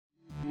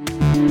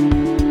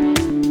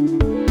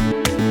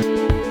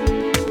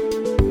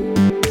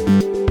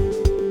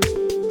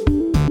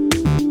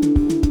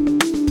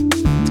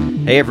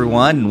Hey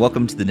everyone, and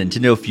welcome to the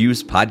Nintendo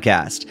Fuse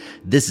podcast.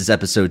 This is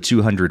episode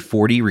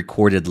 240,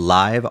 recorded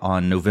live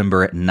on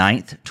November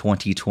 9th,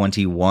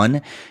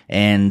 2021,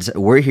 and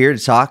we're here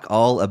to talk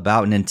all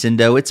about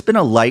Nintendo. It's been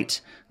a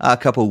light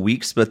couple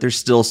weeks, but there's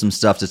still some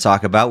stuff to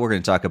talk about. We're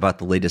going to talk about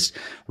the latest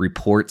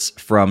reports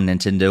from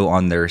Nintendo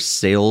on their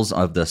sales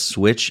of the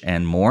Switch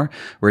and more.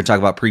 We're going to talk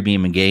about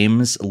premium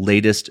games,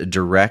 latest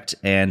direct,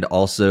 and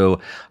also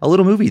a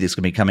little movie that's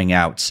going to be coming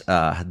out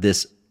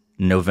this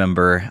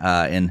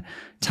November in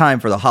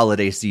time for the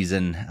holiday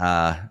season,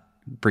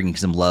 bringing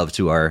some love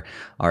to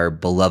our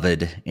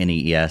beloved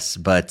NES.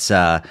 But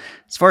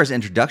as far as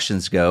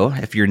introductions go,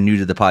 if you're new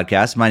to the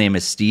podcast, my name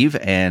is Steve,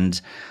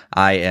 and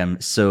I am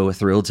so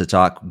thrilled to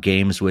talk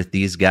games with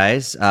these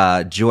guys.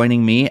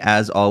 Joining me,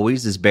 as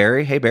always, is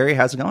Barry. Hey, Barry,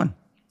 how's it going?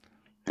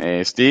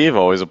 Hey, Steve.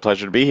 Always a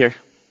pleasure to be here.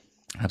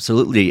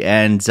 Absolutely.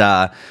 And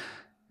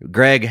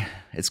Greg,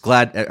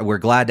 we're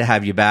glad to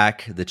have you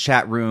back. The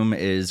chat room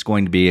is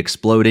going to be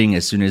exploding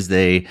as soon as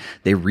they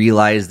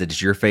realize that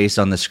it's your face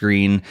on the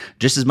screen,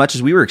 just as much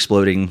as we were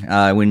exploding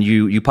when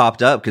you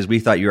popped up, because we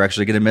thought you were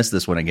actually going to miss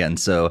this one again.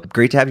 So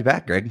great to have you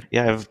back, Greg.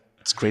 Yeah,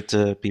 it's great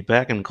to be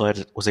back, and glad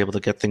I was able to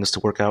get things to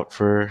work out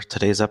for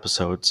today's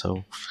episode.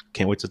 So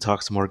can't wait to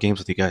talk some more games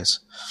with you guys.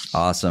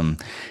 Awesome.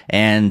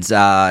 And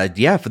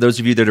for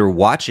those of you that are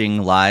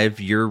watching live,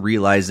 you're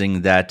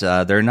realizing that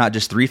there are not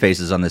just three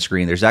faces on the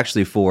screen. There's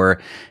actually four.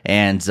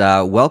 And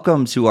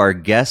welcome to our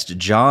guest,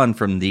 John,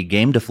 from the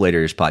Game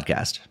Deflators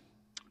podcast.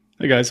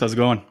 Hey guys, how's it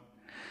going?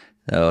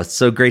 Oh, it's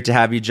so great to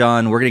have you,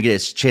 John. We're going to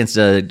get a chance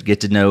to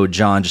get to know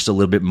John just a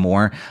little bit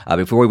more.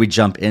 Before we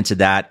jump into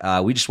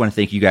that, we just want to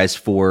thank you guys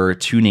for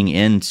tuning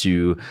in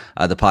to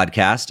the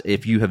podcast.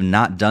 If you have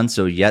not done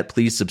so yet,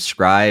 please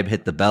subscribe,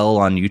 hit the bell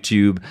on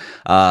YouTube,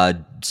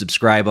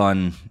 subscribe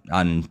on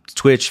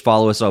Twitch,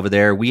 follow us over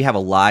there. We have a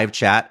live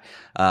chat.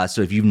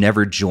 So if you've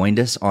never joined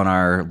us on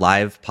our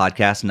live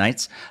podcast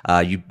nights,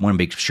 you want to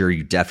make sure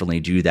you definitely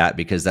do that,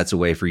 because that's a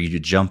way for you to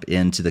jump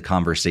into the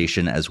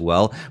conversation as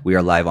well. We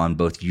are live on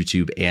both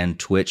YouTube and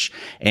Twitch.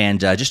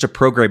 And just a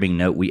programming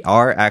note, we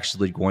are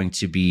actually going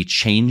to be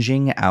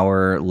changing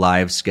our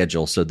live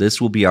schedule. So this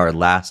will be our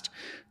last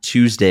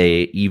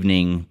Tuesday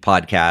evening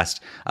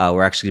podcast.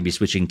 We're actually going to be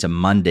switching to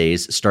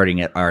Mondays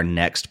starting at our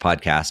next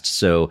podcast.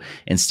 So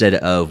instead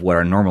of what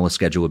our normal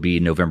schedule would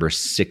be November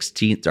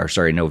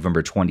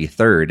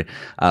 23rd,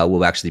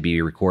 we'll actually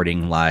be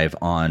recording live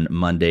on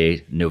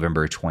Monday,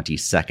 November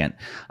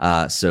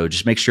 22nd. So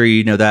just make sure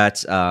you know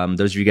that.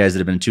 Those of you guys that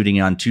have been tuning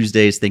in on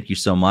Tuesdays, thank you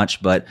so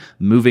much. But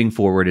moving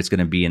forward, it's going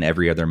to be an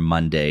every other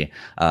Monday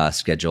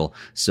schedule.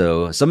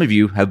 So some of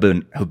you have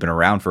been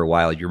around for a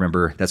while. You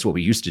remember that's what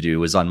we used to do,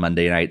 was on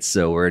Monday night.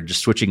 So we're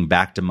just switching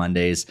back to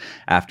Mondays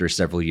after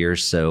several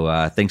years.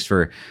 So thanks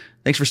for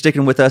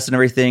sticking with us and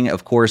everything.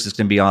 Of course, it's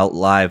going to be all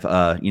live,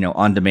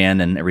 on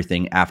demand and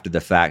everything after the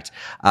fact.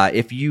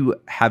 If you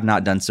have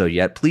not done so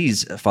yet,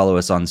 please follow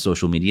us on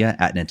social media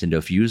at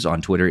Nintendo Fuse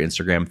on Twitter,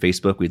 Instagram,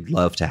 Facebook. We'd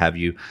love to have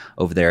you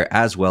over there,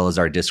 as well as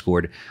our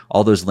Discord.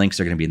 All those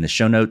links are going to be in the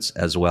show notes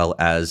as well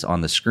as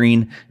on the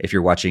screen if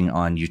you're watching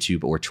on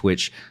YouTube or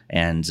Twitch.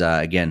 And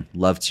again,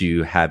 love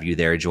to have you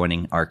there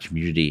joining our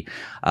community.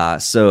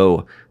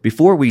 So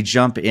before we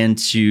jump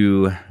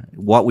into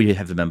what we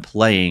have been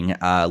playing,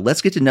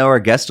 let's get to know our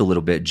guest a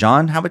little bit.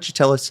 John, how about you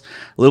tell us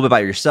a little bit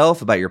about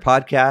yourself, about your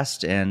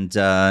podcast,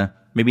 and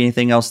maybe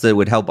anything else that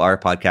would help our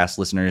podcast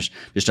listeners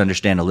just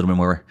understand a little bit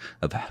more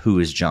of who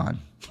is John.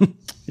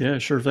 Yeah,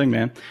 sure thing,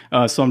 man.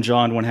 So I'm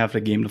John, one half of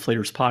the Game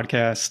Deflators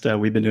podcast.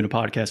 We've been doing a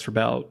podcast for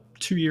about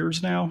 2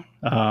 years now,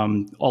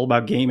 all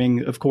about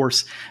gaming, of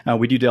course.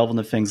 We do delve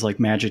into things like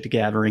Magic the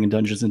Gathering and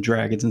Dungeons and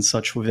Dragons and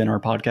such within our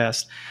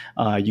podcast.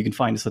 You can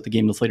find us at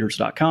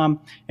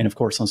thegamedeflators.com, and of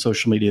course on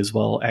social media as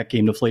well, at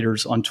Game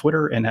Deflators on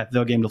Twitter and at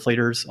The Game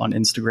Deflators on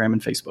Instagram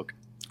and Facebook.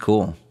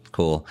 Cool.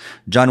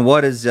 John,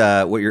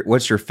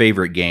 what's your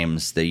favorite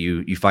games that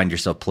you find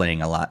yourself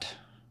playing a lot?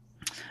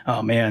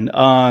 Oh man,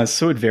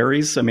 so it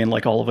varies. I mean,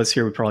 like all of us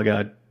here, we probably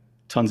got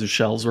tons of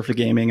shelves worth of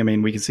gaming. I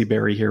mean, we can see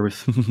Barry here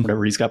with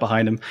whatever he's got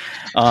behind him.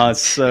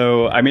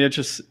 So, I mean,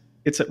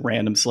 it's at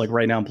random. So like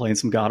right now I'm playing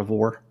some God of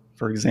War,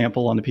 for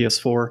example, on the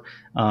PS4.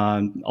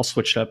 I'll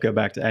switch it up, go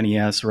back to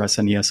NES or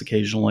SNES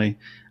occasionally.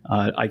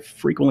 I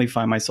frequently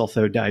find myself,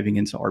 though, diving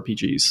into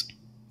RPGs.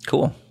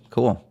 Cool.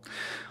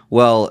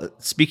 Well,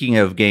 speaking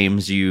of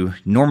games you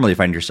normally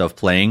find yourself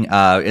playing,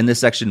 in this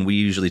section we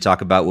usually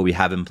talk about what we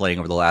have been playing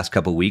over the last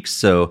couple of weeks.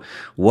 So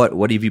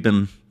what have you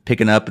been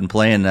picking up and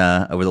playing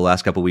over the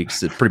last couple of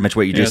weeks? Pretty much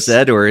what you just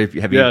said, or have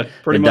you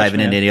been diving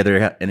into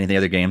any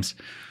other games?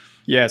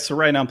 Yeah, so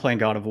right now I'm playing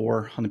God of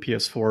War on the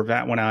PS4.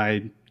 That one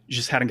I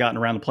just hadn't gotten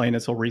around to playing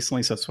until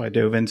recently, so that's what I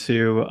dove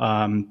into.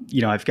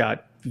 I've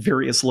got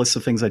various lists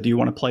of things I do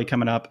want to play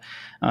coming up.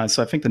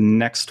 So I think the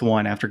next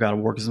one after God of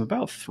War, because I'm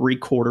about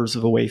 3/4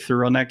 of the way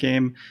through on that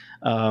game,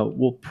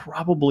 will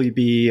probably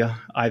be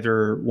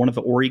either one of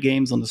the Ori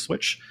games on the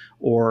Switch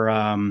or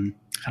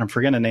I'm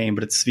forgetting the name,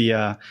 but it's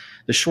the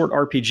short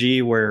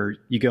RPG where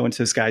you go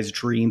into this guy's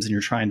dreams and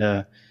you're trying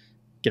to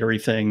get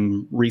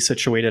everything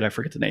resituated. I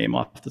forget the name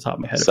off the top of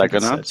my head.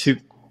 Psychonauts?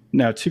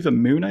 To the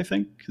Moon, I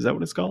think. Is that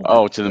what it's called?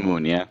 Oh, To the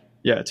Moon, yeah.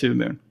 Yeah, To the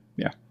Moon.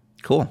 Yeah.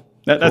 Cool.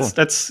 That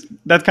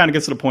kind of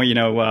gets to the point,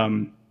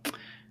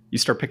 you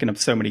start picking up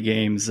so many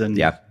games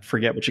and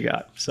forget what you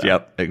got. So.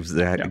 Yep,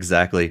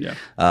 exactly.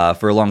 Yeah.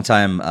 For a long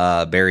time,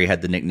 Barry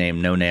had the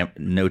nickname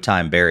No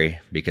Time Barry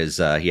because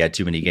he had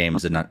too many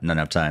games and not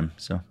enough time.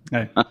 So,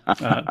 hey,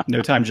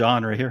 No Time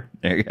John right here.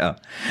 There you go.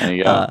 There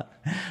you go.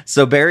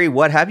 So Barry,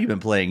 what have you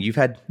been playing? You've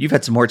had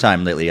some more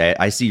time lately.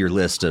 I see your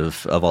list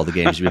of all the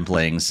games you've been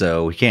playing,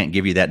 so we can't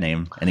give you that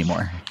name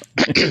anymore.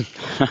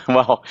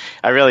 Well,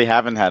 I really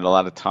haven't had a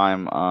lot of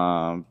time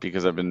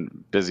because I've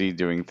been busy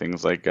doing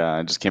things like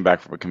I just came back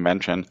from a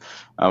convention.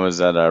 I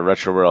was at a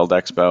Retro World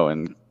Expo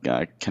in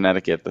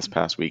Connecticut this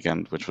past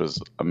weekend, which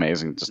was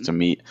amazing just to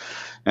meet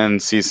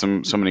and see so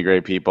many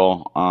great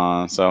people.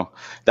 So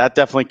that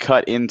definitely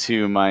cut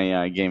into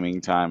my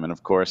gaming time, and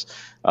of course,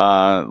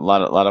 a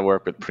lot of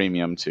work with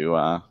Premium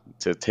to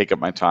take up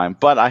my time.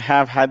 But I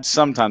have had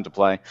some time to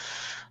play.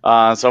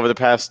 So over the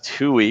past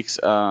 2 weeks,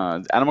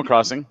 Animal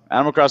Crossing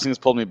has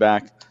pulled me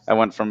back. I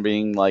went from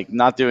being like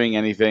not doing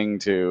anything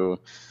to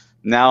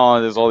now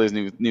there's all these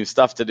new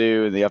stuff to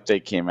do. The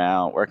update came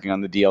out, working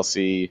on the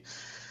DLC.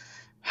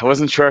 I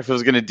wasn't sure if I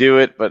was going to do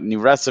it, but new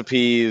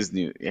recipes,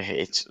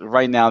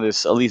 right now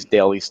there's at least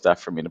daily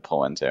stuff for me to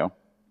pull into.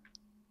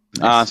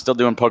 Nice. Still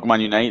doing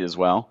Pokemon Unite as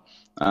well.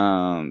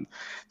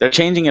 They're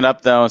changing it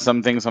up though.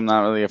 Some things I'm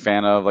not really a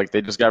fan of. Like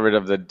they just got rid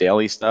of the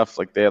daily stuff.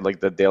 Like they had like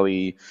the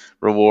daily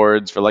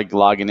rewards for like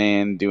logging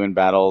in, doing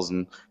battles,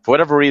 and for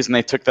whatever reason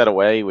they took that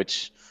away.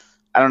 Which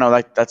I don't know.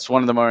 Like that's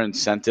one of the more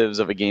incentives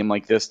of a game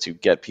like this to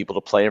get people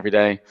to play every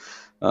day.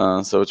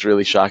 So it's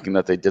really shocking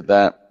that they did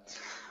that.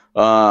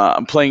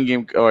 I'm playing a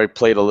game, or I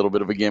played a little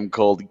bit of a game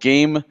called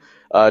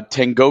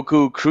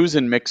Tengoku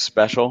Cruisin' Mix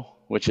Special,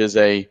 which is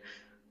a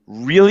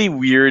really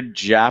weird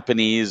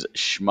Japanese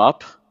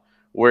shmup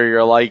where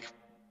you're like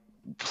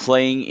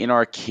playing in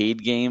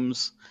arcade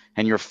games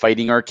and you're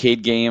fighting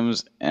arcade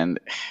games, and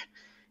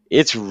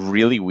it's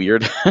really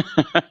weird.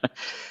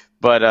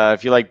 But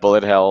if you like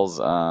bullet hells,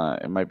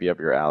 it might be up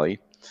your alley.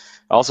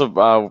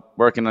 Also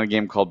working on a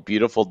game called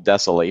Beautiful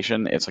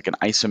Desolation. It's like an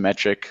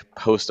isometric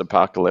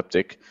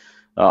post-apocalyptic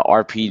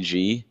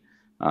RPG.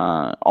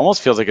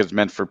 Almost feels like it's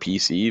meant for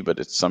PC, but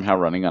it's somehow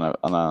running on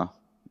a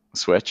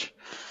Switch.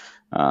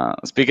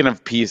 Speaking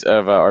of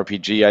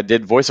RPG, I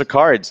did Voice of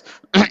Cards.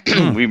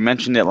 We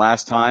mentioned it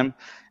last time,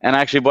 and I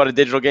actually bought a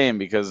digital game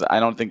because I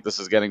don't think this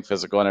is getting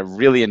physical, and I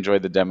really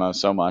enjoyed the demo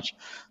so much.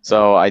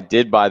 So I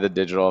did buy the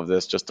digital of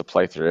this just to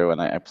play through,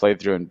 and I played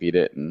through and beat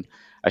it, and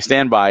I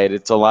stand by it.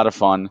 It's a lot of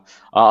fun.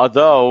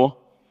 Although,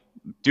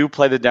 do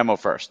play the demo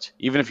first.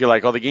 Even if you're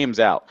like, oh, the game's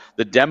out.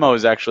 The demo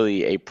is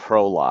actually a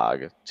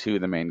prologue to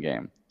the main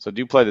game. So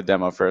do play the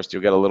demo first.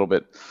 You'll get a little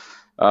bit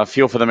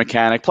feel for the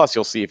mechanic. Plus,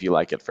 you'll see if you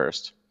like it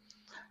first.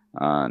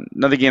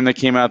 Another game that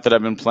came out that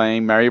I've been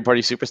playing, Mario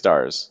Party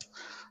Superstars.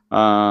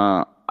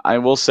 I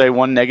will say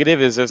one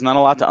negative is there's not a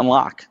lot to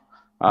unlock.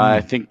 I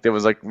think there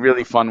was like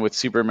really fun with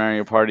Super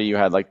Mario Party. You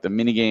had like the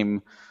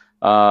minigame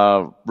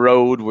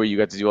road where you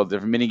got to do all the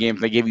different minigames.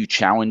 They gave you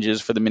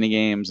challenges for the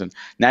minigames, and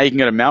now you can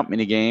get a mount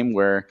minigame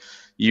where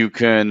you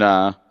can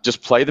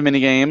just play the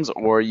minigames,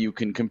 or you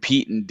can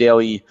compete in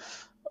daily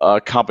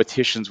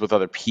competitions with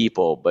other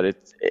people. But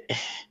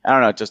I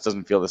don't know, it just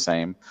doesn't feel the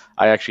same.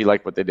 I actually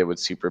like what they did with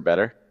Super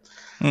better.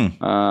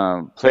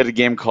 Played a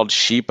game called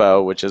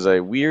Sheepo, which is a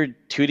weird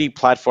 2D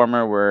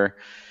platformer where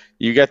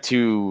you get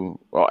to,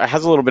 well, it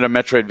has a little bit of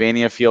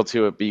Metroidvania feel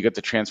to it, but you get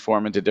to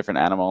transform into different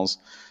animals.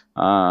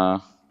 I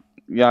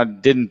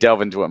didn't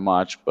delve into it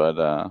much, but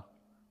it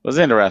was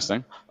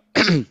interesting.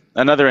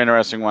 Another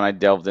interesting one I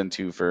delved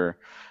into for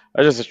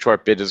just a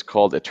short bit is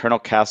called Eternal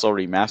Castle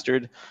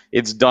Remastered.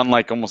 It's done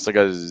like almost like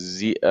a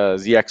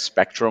ZX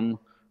Spectrum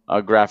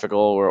graphical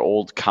or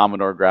old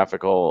Commodore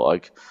graphical,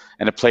 like,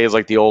 and it plays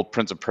like the old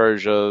Prince of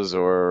Persia's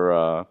or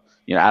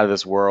Out of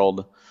This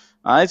World.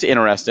 It's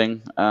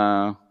interesting.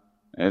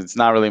 It's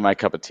not really my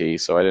cup of tea,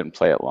 so I didn't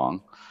play it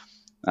long.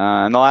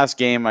 And the last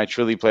game I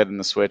truly played on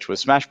the Switch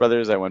was Smash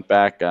Brothers. I went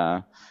back.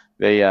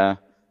 They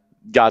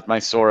got my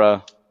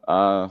Sora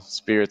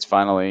spirits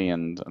finally,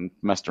 and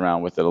messed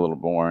around with it a little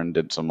more and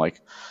did some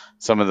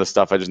of the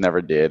stuff I just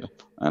never did.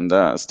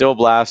 And still a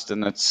blast,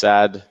 and it's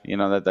sad,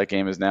 that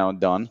game is now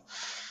done.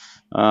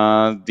 The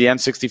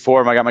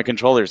N64, I got my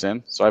controllers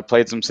in, so I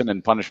played some Sin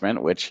and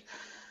Punishment, which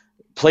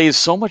plays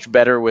so much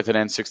better with an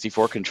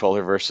N64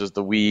 controller versus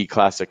the Wii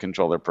Classic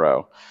Controller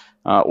Pro.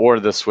 Or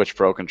the Switch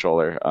Pro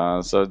controller.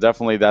 So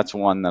definitely that's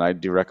one that I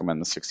do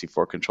recommend the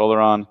 64 controller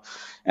on.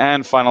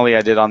 And finally,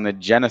 I did on the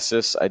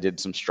Genesis, I did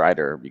some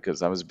Strider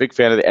because I was a big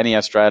fan of the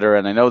NES Strider,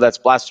 and I know that's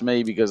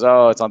blasphemy because,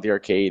 it's not the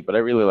arcade, but I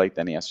really like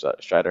the NES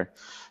Strider.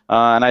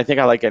 And I think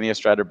I like NES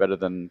Strider better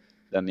than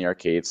the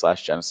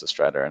arcade/Genesis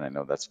Strider, and I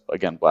know that's,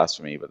 again,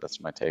 blasphemy, but that's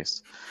my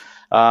taste.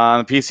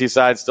 On the PC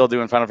side, still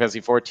doing Final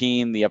Fantasy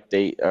XIV. The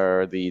update,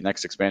 or the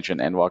next expansion,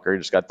 Endwalker,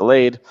 just got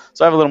delayed,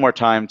 so I have a little more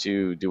time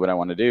to do what I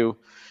want to do.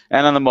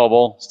 And on the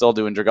mobile, still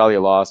doing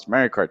Dragalia Lost,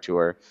 Mario Kart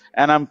Tour,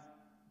 and I'm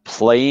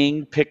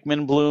playing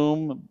Pikmin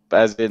Bloom,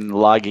 as in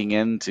logging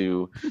in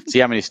to see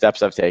how many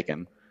steps I've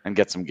taken and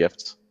get some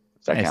gifts.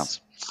 If that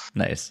counts.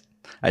 Nice.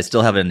 I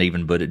still haven't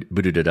even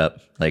booted it up.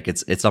 Like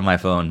it's on my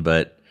phone,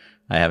 but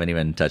I haven't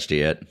even touched it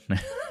yet.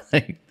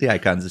 Like, the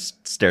icon's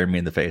just staring me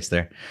in the face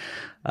there.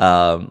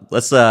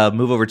 Let's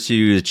move over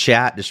to the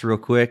chat just real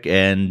quick.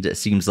 And it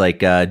seems like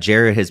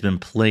Jared has been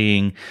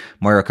playing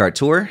Mario Kart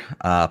Tour,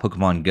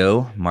 Pokemon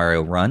Go,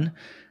 Mario Run,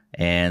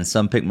 and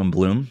some Pikmin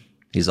Bloom.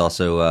 He's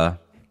also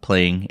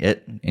playing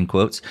it, in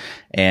quotes,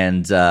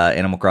 and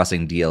Animal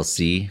Crossing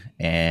DLC.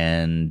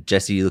 And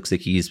Jesse looks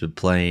like he's been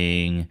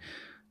playing...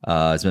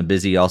 it's been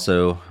busy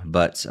also,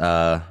 but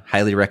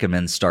highly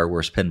recommend Star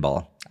Wars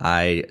Pinball.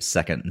 I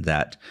second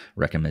that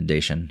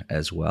recommendation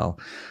as well.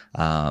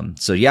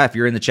 So yeah, if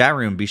you're in the chat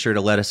room, be sure to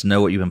let us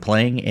know what you've been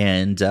playing,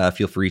 and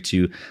feel free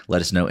to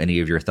let us know any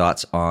of your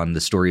thoughts on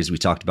the stories we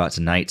talked about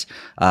tonight.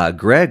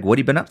 Greg, what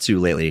have you been up to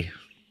lately?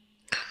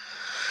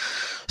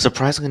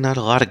 Surprisingly, not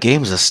a lot of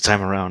games this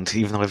time around,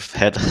 even though I've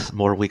had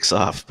more weeks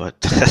off, but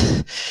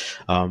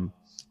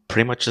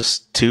pretty much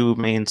just 2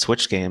 main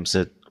Switch games.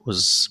 It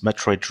was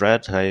Metroid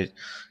Dread. I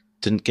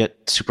didn't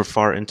get super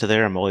far into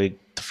there. I'm only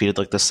defeated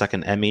like the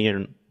second Emmy,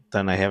 and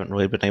then I haven't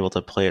really been able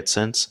to play it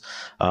since.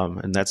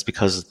 And that's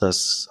because of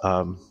this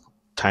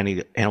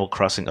tiny Animal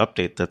Crossing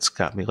update that's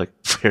got me like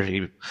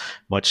very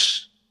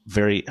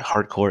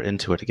hardcore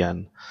into it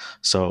again.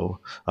 So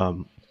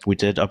we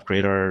did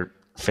upgrade our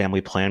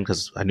family plan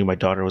because I knew my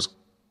daughter was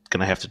going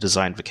to have to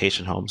design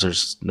vacation homes.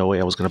 There's no way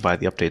I was going to buy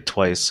the update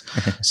twice.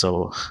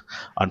 So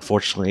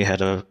unfortunately, I had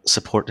to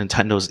support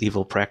Nintendo's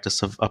evil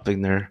practice of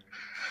upping their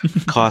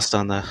cost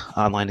on the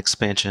online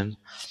expansion.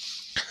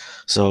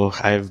 So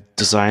I've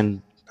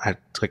designed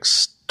like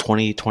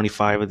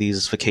 25 of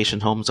these vacation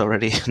homes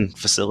already and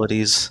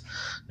facilities.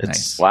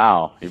 Nice.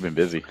 Wow, you've been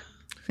busy.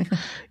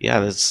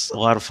 Yeah, it's a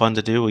lot of fun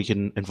to do. You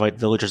can invite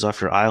villagers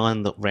off your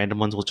island. The random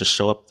ones will just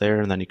show up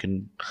there, and then you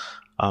can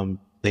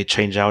they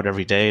change out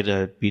every day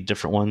to be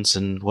different ones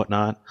and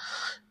whatnot.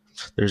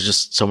 There's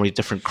just so many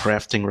different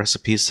crafting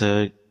recipes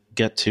to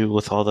get to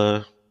with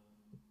all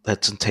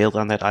that's entailed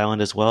on that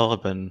island as well.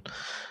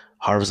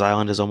 Harv's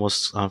Island is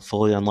almost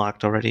fully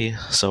unlocked already,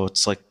 so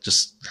it's like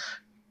just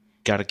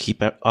got to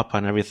keep up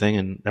on everything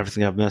and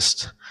everything I've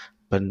missed.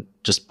 But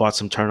just bought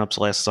some turnips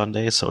last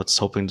Sunday, so it's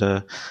hoping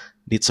to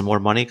need some more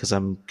money because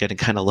I'm getting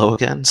kind of low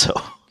again. So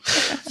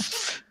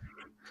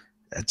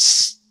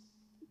it's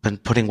been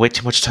putting way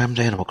too much time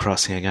to Animal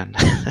Crossing again.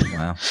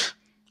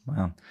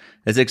 Wow.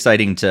 It's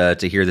exciting to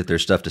hear that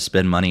there's stuff to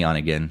spend money on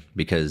again,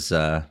 because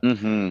I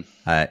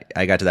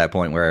got to that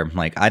point where I'm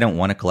like, I don't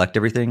want to collect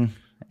everything,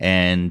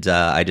 and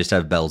I just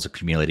have bells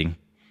accumulating.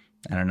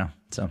 I don't know.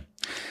 So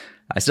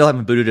I still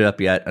haven't booted it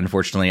up yet,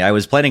 unfortunately. I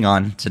was planning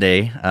on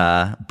today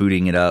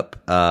booting it up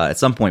at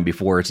some point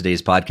before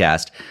today's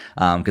podcast,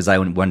 because I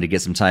wanted to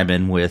get some time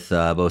in with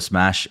both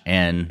Smash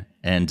and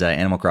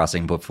Animal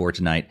Crossing before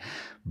tonight.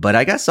 But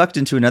I got sucked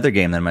into another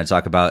game that I'm going to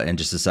talk about in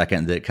just a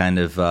second that kind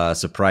of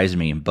surprised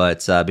me.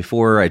 But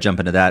before I jump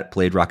into that,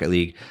 played Rocket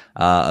League,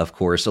 of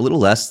course, a little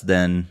less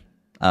than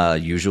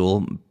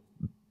usual,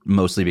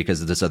 mostly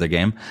because of this other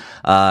game.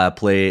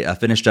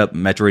 Finished up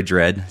Metroid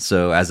Dread.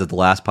 So as of the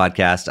last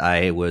podcast,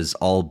 I was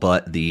all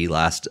but the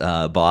last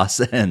boss,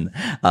 and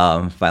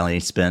finally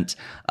spent...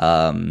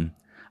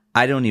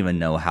 I don't even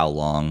know how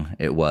long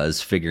it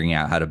was figuring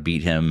out how to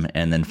beat him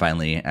and then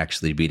finally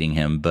actually beating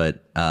him.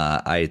 But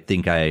I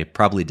think I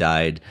probably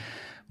died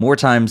more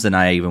times than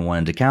I even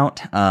wanted to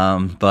count.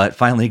 But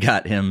finally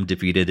got him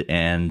defeated,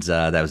 and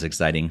that was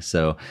exciting.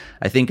 So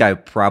I think I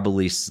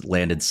probably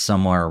landed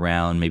somewhere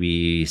around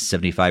maybe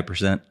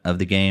 75% of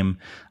the game.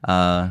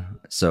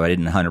 So I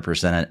didn't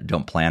 100% it.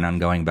 Don't plan on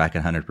going back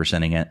and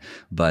 100%ing it,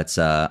 but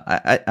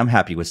I'm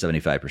happy with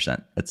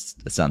 75%.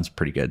 That sounds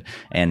pretty good.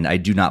 And I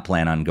do not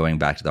plan on going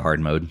back to the hard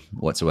mode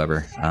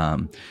whatsoever.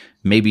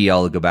 Maybe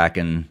I'll go back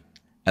and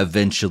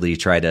eventually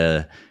try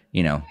to,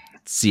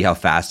 see how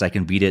fast I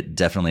can beat it.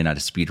 Definitely not a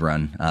speed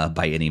run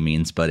by any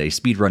means, but a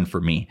speed run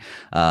for me,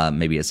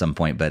 maybe at some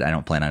point. But I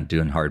don't plan on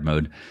doing hard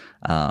mode.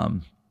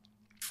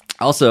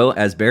 Also,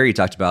 as Barry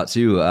talked about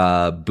too,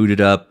 booted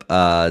up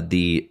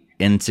the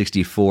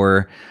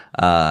N64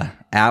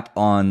 app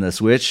on the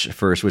Switch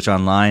for Switch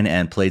Online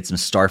and played some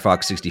Star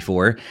Fox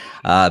 64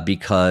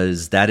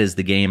 because that is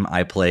the game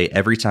I play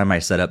every time I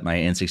set up my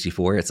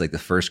N64. It's like the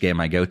first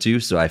game I go to,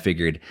 so I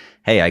figured,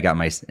 hey, I got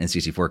my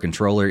N64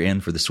 controller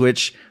in for the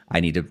Switch. I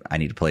need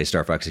to play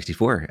Star Fox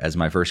 64 as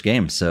my first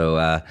game.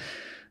 So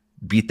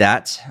beat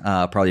that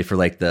probably for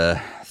like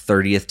the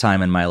 30th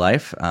time in my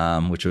life,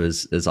 which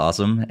is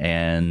awesome,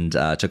 and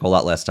took a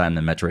lot less time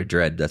than Metroid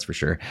Dread, that's for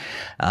sure.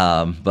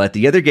 But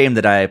the other game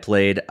that I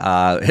played, it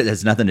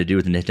has nothing to do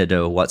with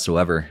Nintendo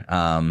whatsoever,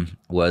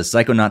 was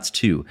Psychonauts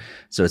 2.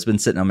 So it's been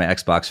sitting on my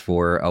Xbox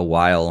for a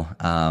while,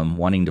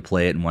 wanting to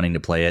play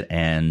it,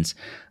 and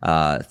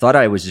thought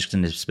I was just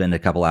going to spend a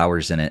couple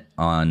hours in it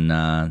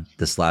on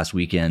this last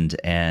weekend,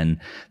 and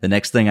the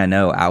next thing I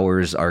know,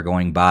 hours are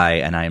going by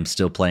and I am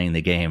still playing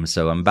the game.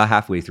 So I'm about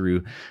halfway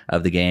through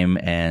of the game,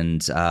 and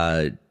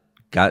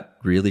got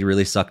really,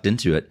 really sucked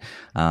into it.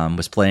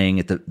 Was playing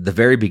at the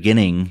very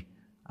beginning.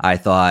 I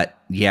thought,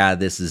 yeah,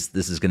 this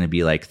is going to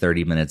be like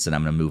 30 minutes and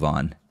I'm going to move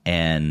on.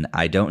 And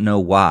I don't know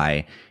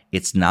why.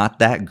 It's not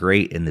that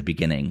great in the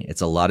beginning. It's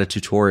a lot of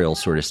tutorial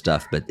sort of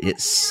stuff, but it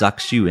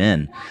sucks you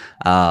in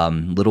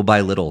little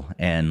by little.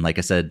 And like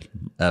I said,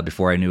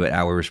 before I knew it,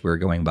 hours were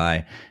going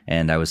by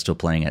and I was still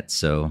playing it.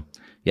 So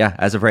yeah,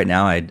 as of right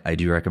now, I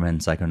do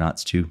recommend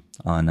Psychonauts 2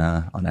 on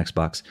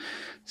Xbox.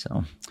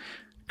 So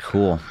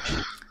cool.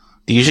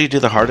 Do you usually do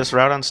the hardest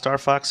route on Star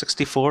Fox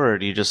 64, or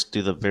do you just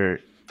do the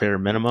very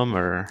minimum?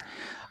 Or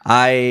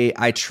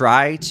I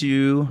try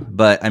to,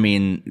 but I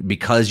mean,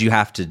 because you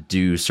have to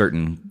do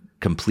certain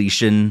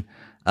completion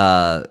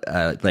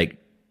like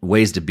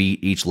ways to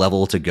beat each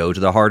level to go to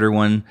the harder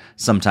one,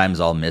 sometimes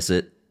I'll miss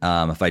it.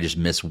 If I just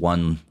miss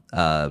one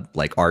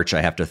like arch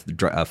I have to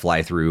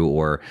fly through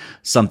or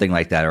something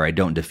like that, or I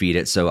don't defeat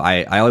it. So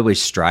I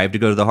always strive to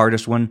go to the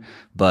hardest one,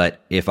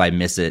 but if I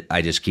miss it,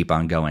 I just keep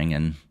on going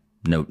and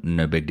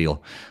no big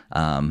deal.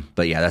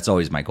 But yeah, that's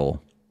always my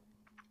goal.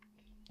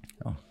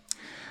 So,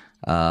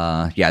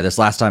 yeah, this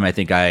last time I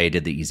think I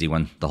did the easy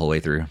one the whole way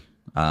through.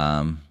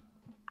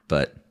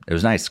 But it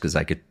was nice because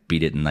I could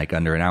beat it in like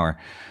under an hour.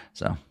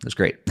 So it was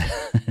great. Well,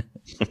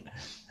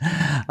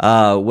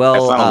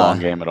 it's not a long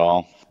game at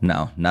all.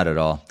 No, not at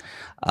all.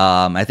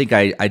 I think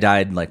I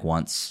died like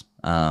once.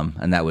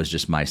 And that was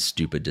just my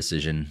stupid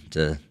decision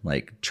to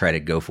like try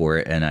to go for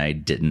it. And I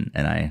didn't,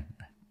 and I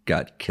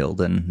got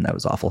killed, and that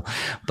was awful.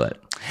 But,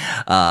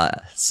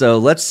 so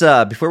let's,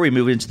 before we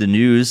move into the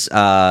news,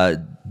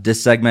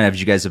 this segment, as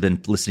you guys have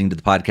been listening to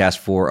the podcast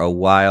for a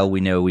while, we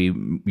know we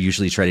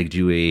usually try to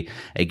do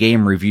a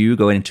game review,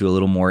 going into a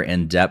little more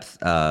in depth,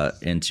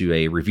 into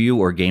a review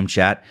or game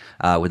chat,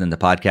 within the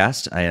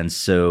podcast. And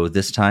so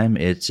this time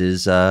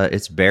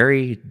it's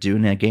Barry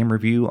doing a game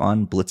review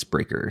on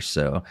Blitzbreaker.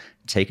 So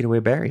take it away,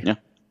 Barry. Yeah.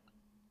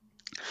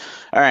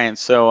 All right.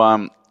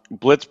 So,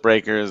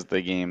 Blitzbreaker is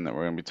the game that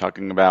we're going to be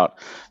talking about.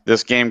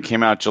 This game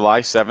came out July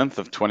 7th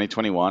of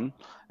 2021,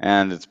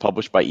 and it's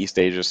published by East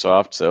Asia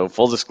Soft. So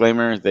full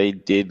disclaimer, they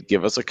did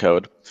give us a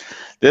code.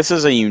 This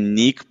is a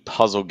unique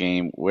puzzle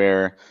game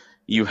where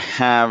you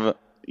have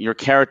your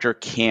character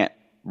can't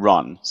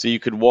run. So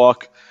you could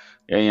walk,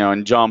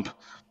 and jump,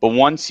 but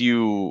once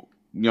you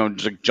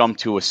jump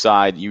to a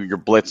side, you're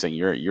blitzing.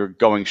 You're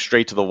going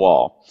straight to the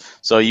wall.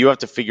 So you have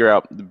to figure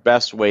out the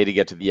best way to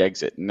get to the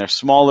exit. And they're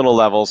small little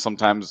levels,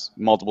 sometimes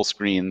multiple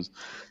screens,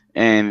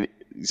 and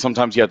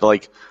sometimes you have to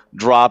like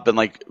drop and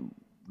like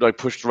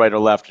push to right or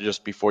left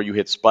just before you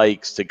hit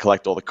spikes to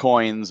collect all the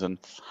coins. And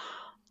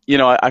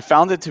I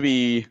found it to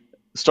be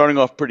starting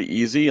off pretty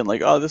easy and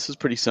like, oh, this is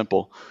pretty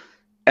simple.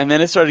 And then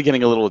it started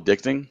getting a little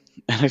addicting,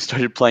 and I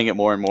started playing it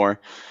more and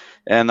more.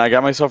 And I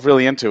got myself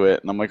really into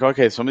it. And I'm like,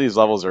 okay, some of these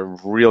levels are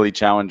really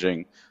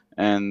challenging.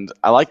 And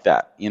I like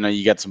that.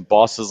 You get some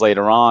bosses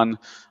later on.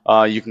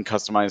 You can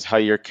customize how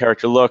your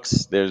character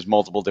looks. There's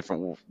multiple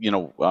different,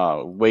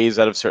 ways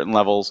out of certain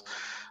levels.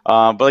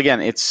 But again,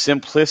 it's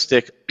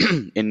simplistic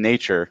in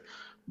nature.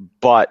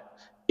 But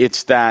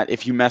it's that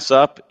if you mess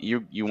up,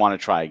 you want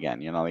to try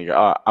again.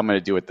 I'm going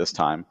to do it this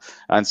time.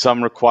 And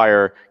some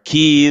require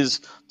keys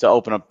to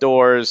open up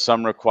doors.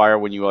 Some require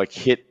when you like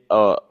hit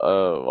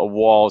a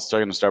wall, it's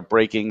going to start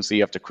breaking, so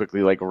you have to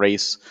quickly like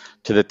race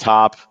to the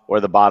top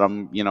or the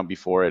bottom,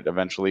 before it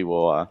eventually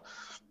will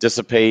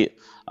dissipate.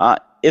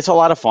 It's a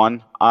lot of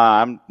fun.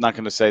 I'm not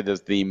going to say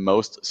there's the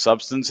most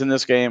substance in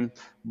this game,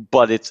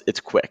 but it's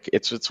quick.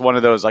 It's one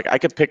of those like I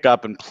could pick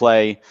up and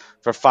play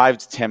for 5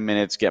 to 10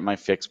 minutes, get my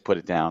fix, put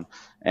it down.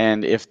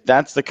 And if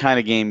that's the kind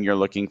of game you're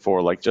looking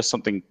for, like just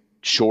something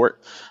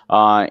short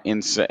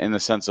in the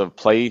sense of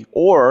play,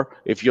 or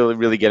if you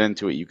really get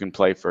into it, you can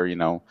play for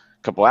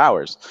couple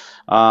hours.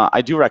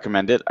 I do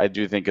recommend it. I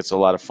do think it's a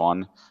lot of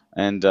fun,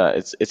 and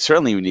it's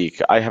certainly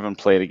unique. I haven't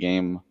played a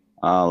game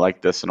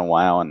like this in a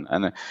while,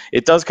 and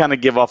it does kind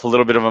of give off a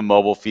little bit of a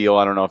mobile feel.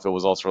 I don't know if it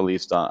was also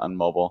released on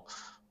mobile,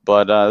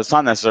 but it's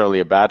not necessarily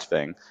a bad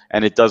thing,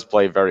 and it does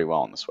play very well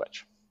on the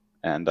Switch.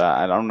 And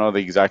I don't know the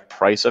exact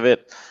price of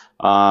it,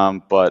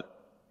 but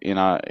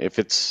if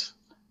it's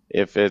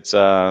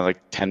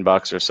like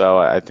 $10 or so,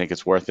 I think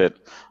it's worth it.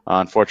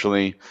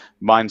 Unfortunately,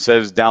 mine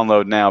says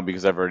download now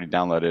because I've already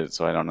downloaded it,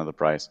 so I don't know the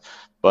price.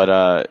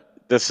 But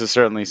this is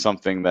certainly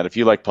something that if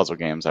you like puzzle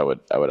games, I would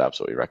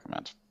absolutely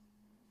recommend.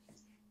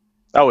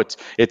 Oh, it's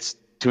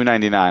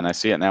 $2.99. I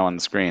see it now on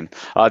the screen.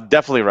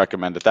 Definitely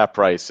recommend it. That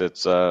price,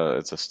 it's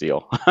a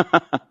steal.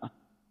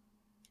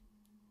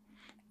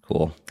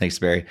 Cool. Thanks,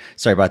 Barry.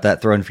 Sorry about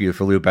that. Throwing for you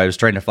for a loop. I was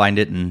trying to find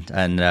it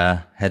and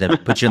had to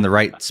put you in the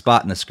right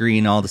spot in the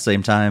screen all at the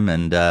same time,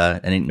 and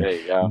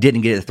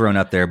didn't get it thrown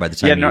up there by the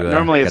time.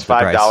 Normally it's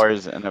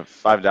 $5, and at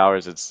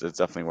 $5, it's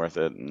definitely worth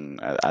it.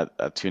 And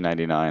at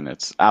 $2.99,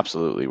 it's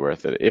absolutely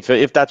worth it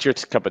if that's your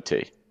cup of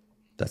tea.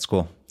 That's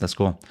cool.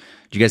 Do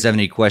you guys have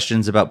any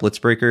questions about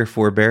Blitzbreaker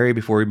for Barry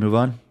before we move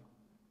on?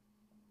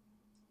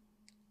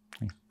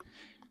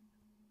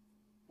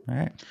 All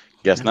right.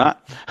 Guess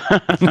not.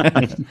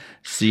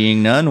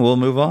 Seeing none, we'll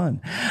move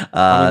on.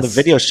 The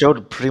video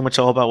showed pretty much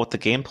all about what the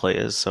gameplay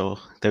is, so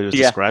they were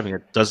describing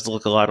it. Does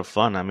look a lot of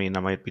fun. I mean, I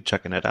might be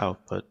checking it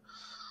out, but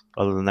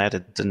other than that,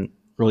 it didn't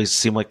really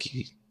seem like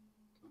he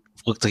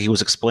looked like he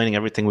was explaining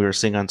everything we were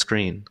seeing on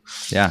screen.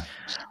 Yeah.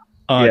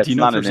 Do you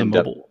know if there's a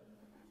mobile?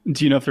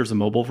 Do you know if there's a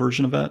mobile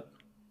version of that?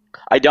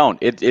 I don't.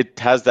 It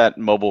has that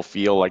mobile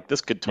feel. Like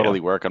this could totally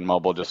work on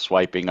mobile, just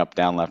swiping up,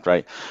 down, left,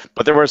 right.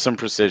 But there were some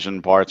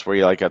precision parts where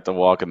you like have to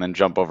walk and then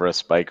jump over a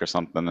spike or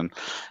something,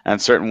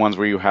 and certain ones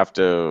where you have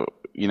to,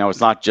 it's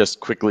not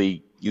just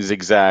quickly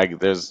zigzag.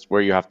 There's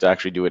where you have to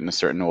actually do it in a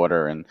certain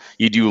order, and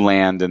you do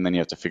land, and then you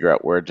have to figure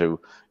out where to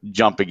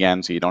jump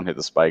again so you don't hit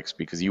the spikes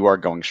because you are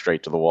going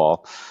straight to the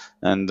wall.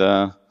 And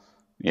I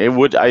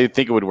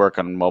think it would work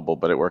on mobile,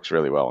 but it works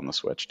really well on the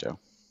Switch too.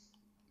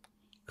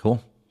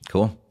 Cool.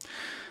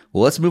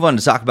 Well, let's move on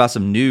to talk about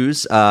some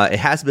news. It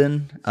has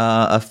been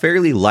a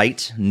fairly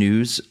light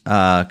news,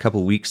 a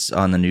couple weeks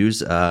on the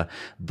news,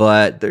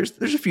 but there's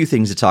a few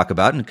things to talk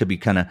about, and it could be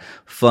kind of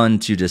fun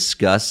to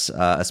discuss,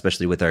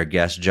 especially with our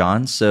guest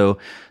John. So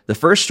the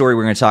first story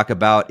we're going to talk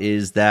about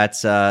is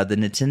that the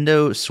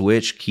Nintendo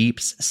Switch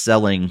keeps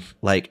selling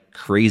like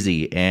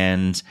crazy,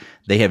 and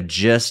they have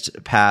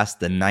just passed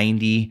the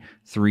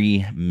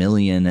 93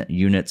 million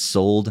units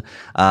sold.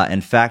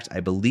 In fact,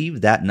 I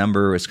believe that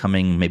number is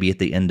coming maybe at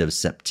the end of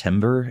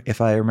September,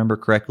 if I remember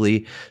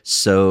correctly.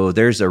 So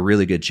there's a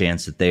really good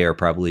chance that they are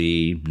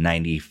probably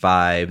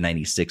 95,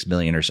 96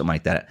 million or something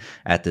like that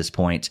at this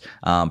point.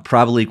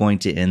 Probably going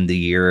to end the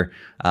year,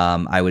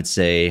 I would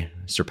say,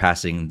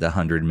 surpassing the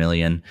 100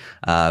 million,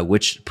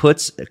 which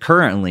puts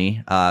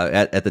currently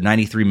at the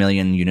 93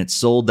 million units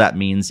sold. That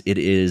means it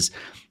is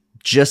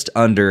just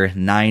under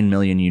 9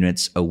 million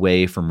units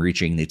away from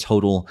reaching the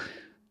total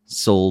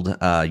sold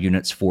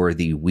units for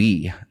the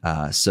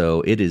Wii.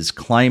 So it is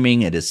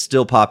climbing. It is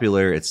still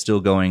popular. It's still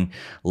going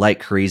like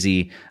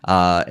crazy.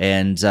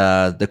 And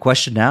the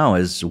question now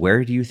is,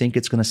 where do you think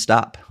it's going to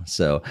stop?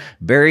 So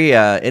Barry,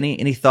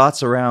 any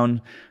thoughts around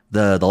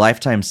the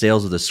lifetime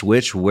sales of the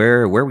Switch?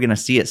 Where are we going to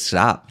see it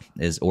stop?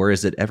 Is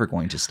it ever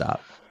going to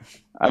stop?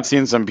 I've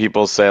seen some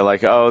people say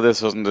like, oh,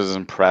 this wasn't as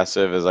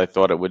impressive as I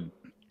thought it would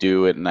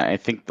do it, and I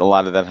think a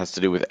lot of that has to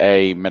do with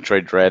A,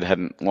 Metroid Dread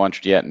hadn't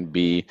launched yet, and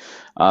B,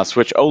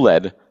 Switch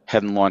OLED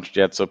hadn't launched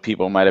yet, so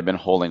people might have been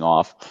holding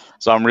off.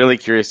 So I'm really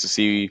curious to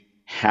see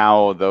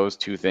how those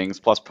two things,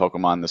 plus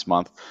Pokemon this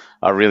month,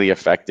 really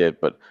affect it.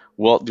 But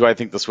do I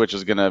think the Switch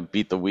is going to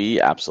beat the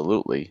Wii?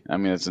 Absolutely. I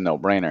mean, it's a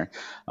no-brainer.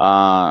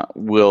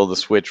 Will the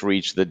Switch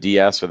reach the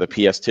DS or the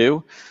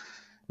PS2?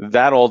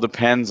 That all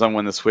depends on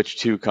when the Switch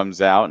 2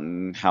 comes out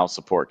and how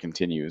support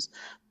continues.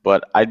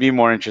 But I'd be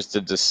more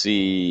interested to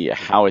see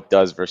how it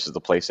does versus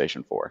the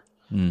PlayStation 4.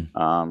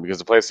 Because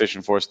the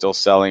PlayStation 4 is still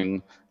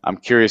selling. I'm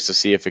curious to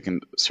see if it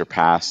can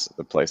surpass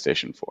the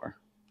PlayStation 4.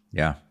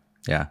 Yeah.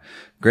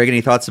 Greg,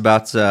 any thoughts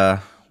about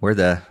where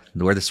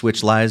the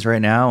Switch lies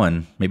right now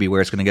and maybe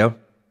where it's going to go?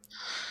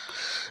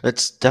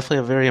 It's definitely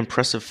a very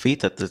impressive feat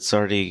that it's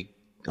already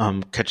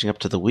catching up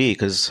to the Wii,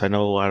 because I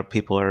know a lot of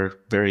people are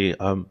very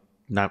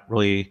not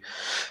really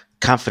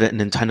confident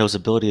in Nintendo's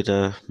ability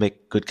to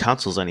make good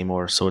consoles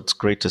anymore. So it's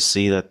great to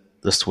see that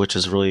the Switch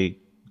has really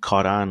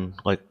caught on,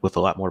 like with a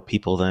lot more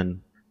people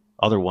than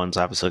other ones.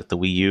 Obviously, like the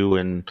Wii U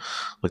and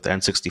like the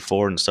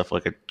N64 and stuff,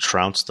 like it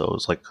trounced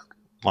those like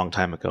a long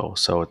time ago.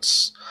 So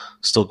it's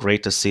still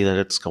great to see that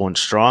it's going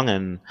strong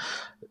and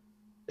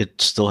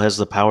it still has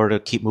the power to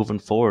keep moving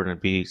forward. And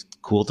it'd be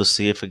cool to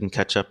see if it can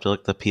catch up to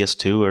like the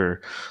PS2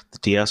 or the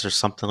DS or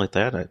something like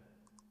that. I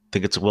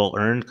think it's well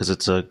earned because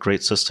it's a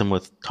great system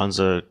with tons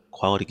of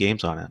quality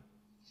games on it.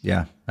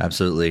 Yeah,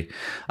 absolutely.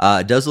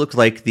 It does look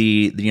like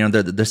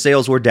the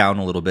sales were down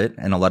a little bit,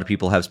 and a lot of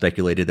people have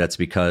speculated that's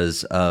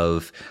because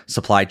of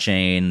supply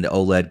chain, the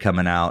OLED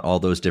coming out, all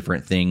those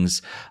different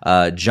things.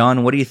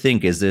 John, what do you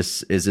think? Is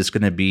this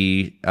going to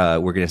be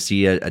we're going to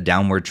see a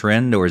downward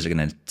trend, or is it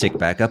going to tick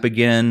back up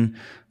again?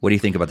 What do you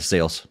think about the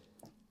sales?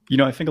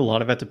 I think a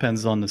lot of it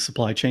depends on the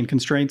supply chain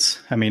constraints.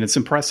 I mean, it's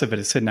impressive that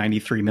it's hit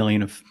 93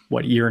 million of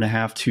year and a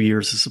half, 2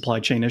 years of supply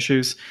chain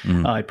issues.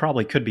 Mm-hmm. It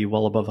probably could be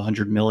well above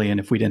 100 million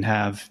if we didn't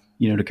have,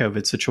 the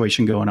COVID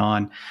situation going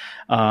on.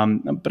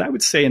 But I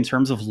would say in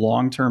terms of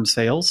long-term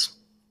sales,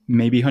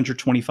 maybe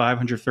 125,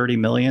 130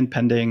 million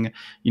pending,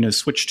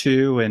 Switch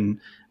 2 and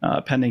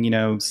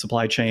pending,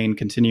 supply chain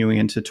continuing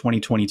into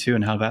 2022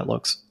 and how that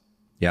looks.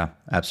 Yeah,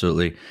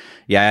 absolutely.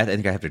 Yeah, I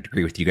think I have to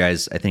agree with you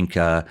guys. I think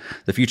the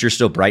future is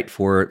still bright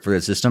for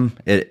the system.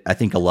 I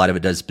think a lot of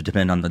it does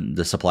depend on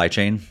the supply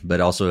chain,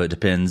 but also it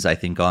depends, I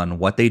think, on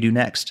what they do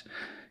next.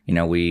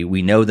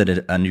 We know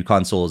that a new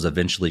console is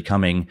eventually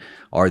coming.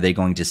 Are they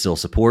going to still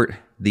support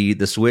the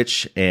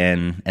Switch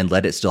and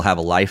let it still have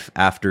a life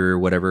after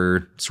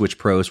whatever Switch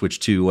Pro, Switch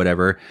 2,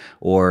 whatever,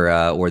 or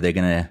are they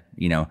going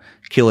to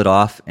kill it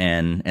off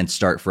and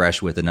start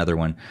fresh with another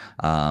one?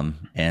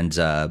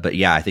 But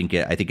yeah, I think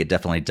it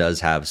definitely does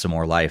have some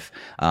more life,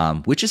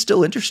 which is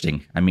still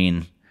interesting. I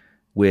mean,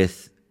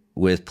 with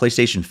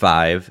PlayStation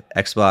 5,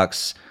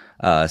 Xbox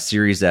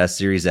Series S,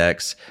 Series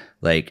X,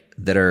 like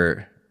that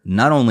are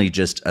not only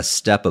just a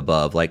step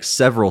above, like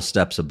several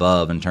steps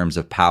above in terms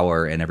of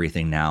power and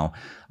everything now.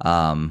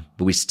 But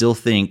we still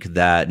think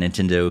that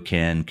Nintendo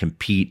can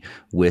compete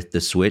with the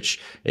Switch.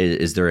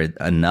 Is there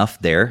enough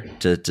there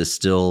to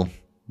still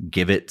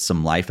give it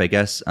some life, I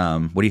guess?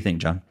 What do you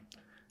think, John?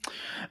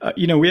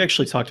 We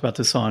actually talked about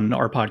this on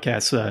our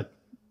podcast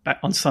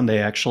on Sunday,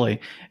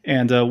 actually.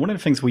 And one of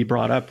the things we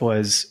brought up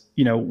was,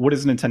 what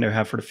does Nintendo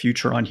have for the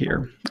future on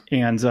here?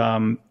 And,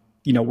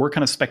 we're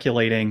kind of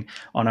speculating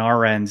on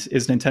our end,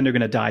 is Nintendo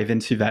going to dive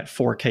into that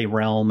 4K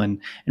realm and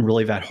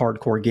really that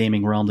hardcore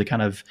gaming realm to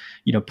kind of,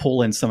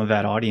 pull in some of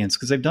that audience?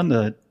 Because they've done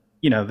the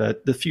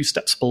few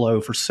steps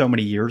below for so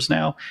many years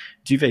now.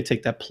 Do they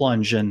take that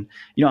plunge? And,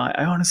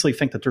 I honestly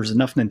think that there's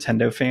enough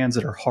Nintendo fans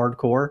that are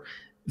hardcore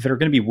that are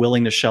going to be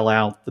willing to shell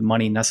out the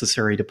money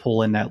necessary to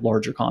pull in that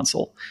larger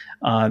console.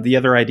 The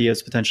other idea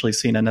is potentially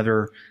seeing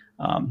another,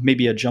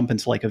 maybe a jump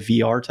into like a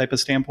VR type of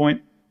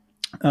standpoint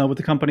with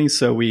the company.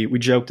 So we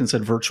joked and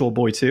said Virtual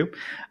Boy 2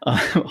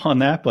 on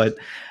that. But,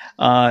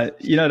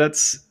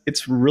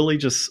 it's really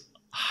just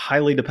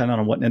highly dependent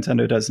on what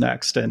Nintendo does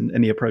next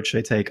and the approach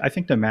they take. I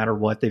think no matter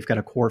what, they've got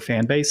a core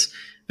fan base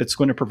that's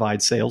going to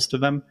provide sales to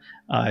them.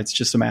 It's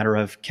just a matter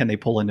of, can they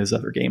pull in those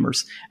other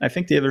gamers? And I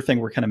think the other thing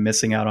we're kind of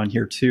missing out on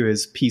here too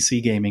is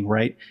PC gaming,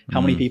 right?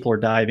 How many people are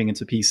diving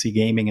into PC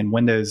gaming, and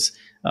when those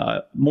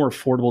more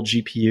affordable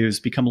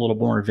GPUs become a little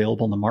more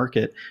available in the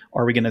market,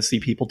 are we going to see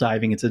people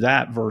diving into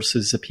that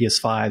versus the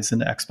PS5s and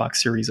the Xbox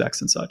Series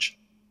X and such?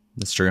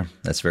 That's true.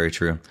 That's very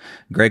true.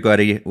 Greg,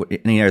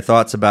 any other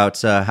thoughts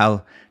about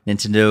how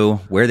Nintendo,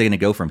 where are they going to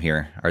go from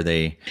here? How are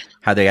they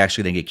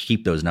actually going to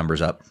keep those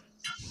numbers up?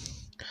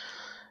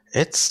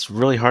 It's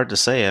really hard to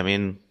say. I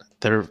mean,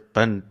 they've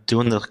been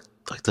doing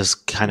this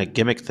kind of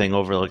gimmick thing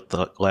over like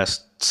the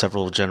last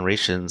several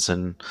generations,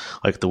 and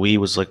like the Wii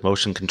was like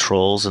motion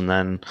controls, and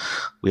then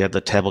we had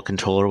the tablet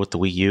controller with the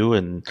Wii U,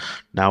 and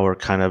now we're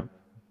kind of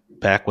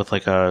back with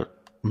like a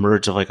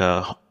merge of like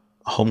a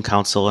home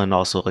console and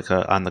also like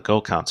a on the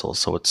go console.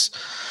 So it's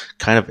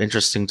kind of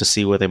interesting to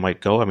see where they might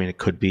go. I mean, it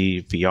could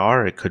be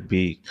VR, it could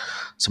be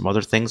some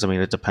other things. I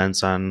mean, it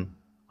depends on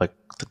like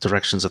the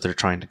directions that they're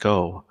trying to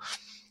go.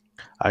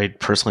 I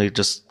personally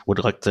just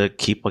would like to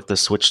keep like the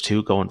Switch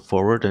 2 going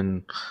forward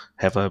and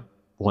have a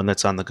one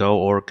that's on the go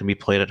or can be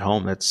played at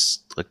home. That's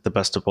like the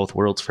best of both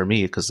worlds for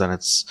me, because then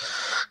it's,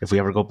 if we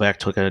ever go back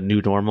to like a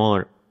new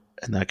normal,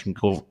 and I can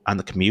go on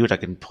the commute, I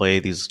can play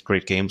these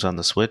great games on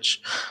the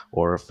Switch,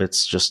 or if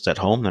it's just at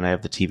home, then I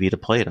have the TV to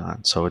play it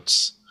on. So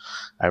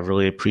I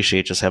really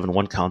appreciate just having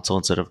one console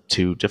instead of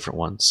two different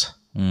ones.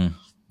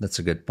 That's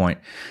a good point.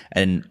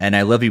 And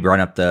I love you brought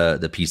up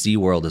the PC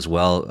world as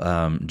well,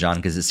 John,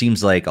 because it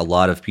seems like a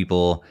lot of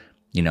people,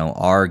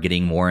 are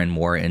getting more and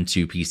more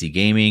into PC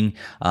gaming.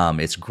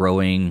 It's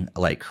growing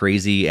like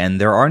crazy, and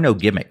there are no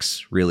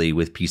gimmicks really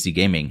with PC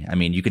gaming. I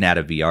mean, you can add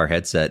a VR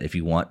headset if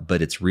you want,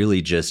 but it's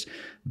really just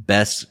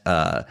best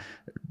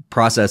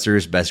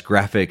processors, best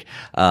graphic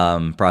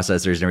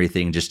processors and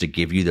everything, just to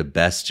give you the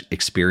best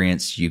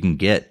experience you can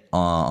get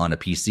on a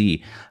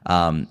PC.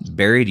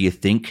 Barry, do you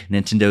think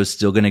Nintendo's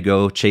still going to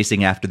go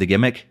chasing after the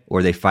gimmick, or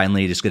are they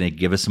finally just going to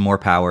give us some more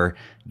power,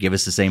 give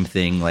us the same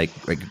thing like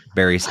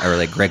Barry or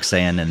like Greg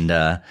saying,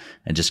 and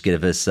just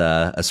give us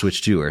a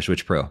Switch 2 or a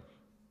Switch Pro?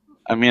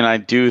 I mean, I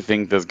do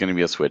think there's going to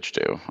be a Switch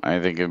 2. I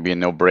think it would be a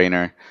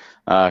no-brainer.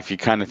 If you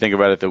kind of think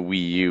about it, the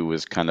Wii U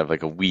was kind of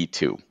like a Wii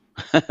 2,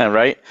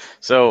 right?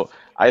 So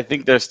I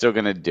think they're still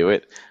going to do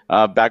it.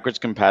 Backwards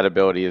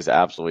compatibility is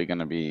absolutely going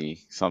to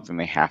be something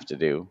they have to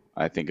do.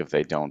 I think if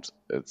they don't,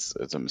 it's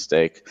a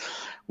mistake.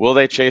 Will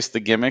they chase the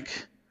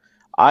gimmick?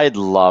 I'd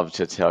love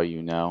to tell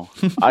you no.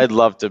 I'd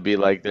love to be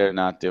like, they're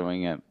not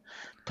doing it.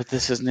 But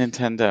this is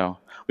Nintendo.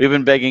 We've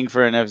been begging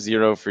for an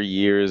F-Zero for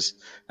years,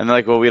 and they're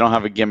like, well, we don't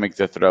have a gimmick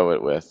to throw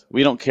it with.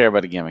 We don't care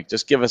about a gimmick.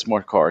 Just give us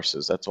more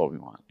courses. That's all we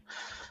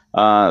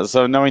want.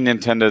 So knowing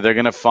Nintendo, they're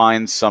going to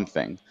find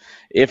something.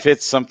 If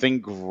it's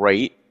something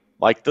great,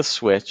 like the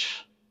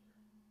Switch,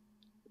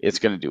 it's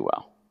going to do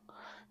well.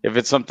 If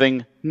it's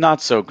something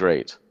not so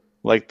great,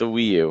 like the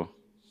Wii U,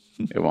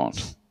 it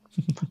won't.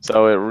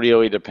 So it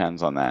really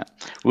depends on that.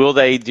 Will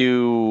they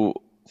do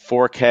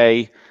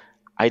 4K?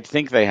 I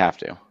think they have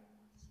to.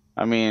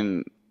 I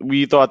mean,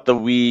 we thought the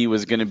Wii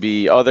was going to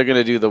be, they're going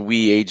to do the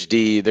Wii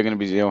HD. They're going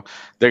to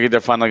be, they're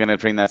finally going to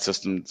bring that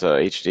system to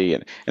HD,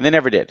 and they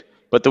never did.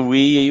 But the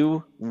Wii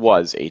U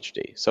was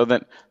HD. So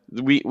then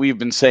we've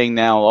been saying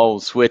now,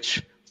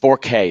 Switch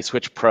 4K,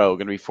 Switch Pro,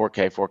 going to be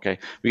 4K.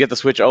 We get the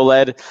Switch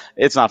OLED,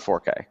 it's not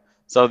 4K.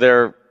 So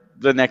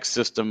the next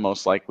system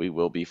most likely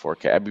will be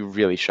 4K. I'd be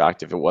really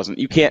shocked if it wasn't.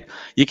 You can't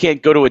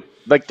go to it,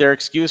 like their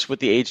excuse with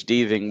the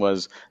HD thing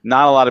was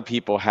not a lot of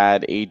people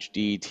had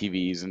HD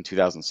TVs in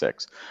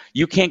 2006.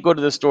 You can't go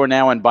to the store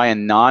now and buy a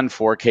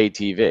non-4K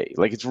TV.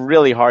 Like, it's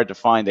really hard to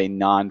find a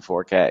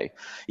non-4K.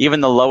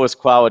 Even the lowest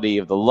quality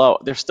of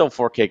they're still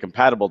 4K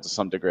compatible to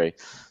some degree.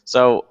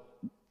 So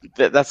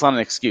that's not an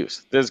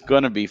excuse. There's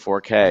going to be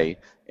 4K,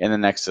 in the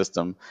next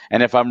system.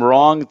 And if I'm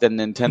wrong, then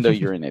Nintendo,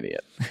 you're an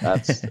idiot.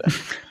 That's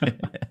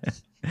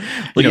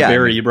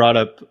Barry, you brought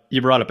up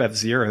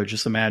F-Zero.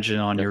 Just imagine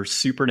on your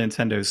Super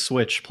Nintendo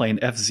Switch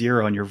playing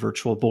F-Zero on your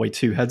Virtual Boy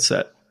 2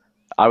 headset.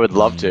 I would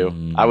love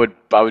to. I would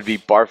be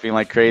barfing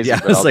like crazy. Yeah,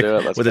 but I'll like do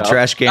it. with a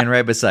trash can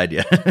right beside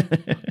you.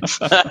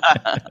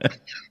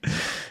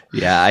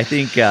 Yeah, I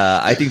think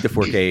the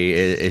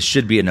 4K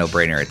should be a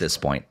no-brainer at this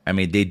point. I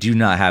mean, they do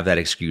not have that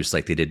excuse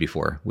like they did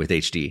before with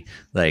HD.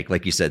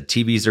 Like you said,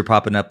 TVs are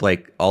popping up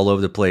like all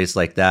over the place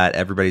like that.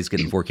 Everybody's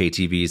getting 4K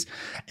TVs,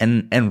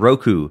 and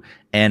Roku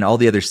and all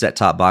the other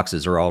set-top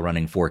boxes are all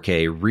running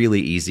 4K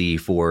really easy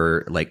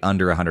for like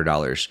under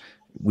 $100.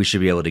 We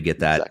should be able to get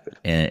that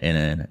in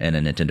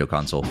a Nintendo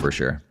console for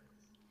sure.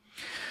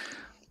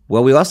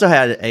 Well, we also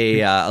had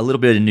a little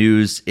bit of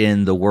news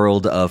in the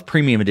world of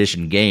Premium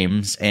Edition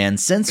games, and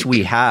since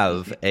we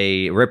have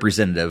a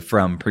representative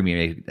from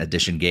Premium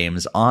Edition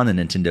games on the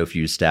Nintendo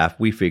Fuse staff,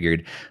 we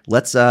figured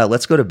let's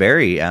go to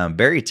Barry.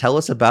 Barry, tell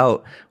us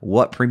about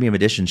what Premium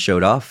Edition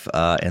showed off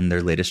in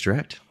their latest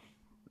direct.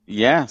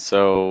 Yeah,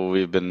 so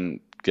we've been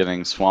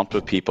getting swamped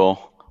with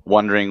people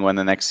wondering when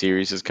the next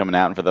series is coming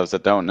out. And for those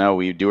that don't know,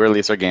 we do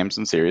release our games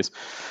in series,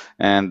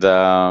 and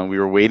we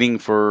were waiting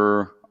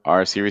for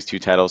our Series 2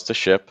 titles to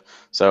ship.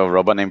 So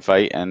Robot Named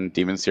Fight and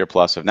Demon Seer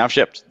Plus have now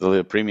shipped.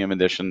 The Premium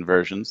Edition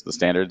versions, the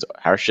standards,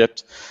 are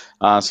shipped.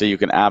 So you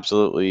can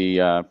absolutely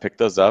pick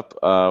those up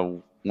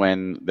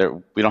when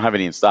we don't have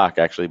any in stock,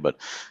 actually. But,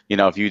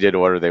 if you did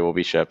order, they will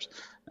be shipped.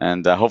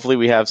 And hopefully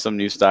we have some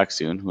new stock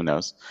soon. Who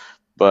knows?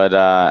 But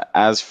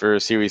as for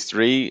Series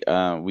 3,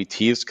 we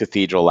teased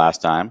Cathedral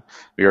last time.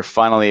 We were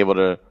finally able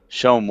to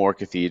show more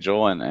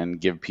Cathedral and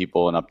give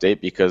people an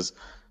update because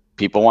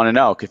people want to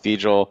know.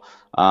 Cathedral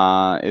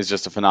is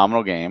just a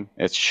phenomenal game.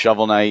 It's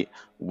Shovel Knight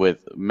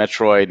with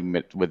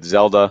Metroid, with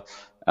Zelda,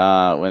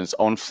 with its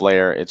own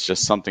flair. It's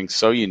just something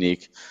so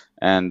unique.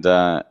 And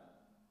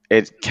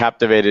it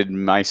captivated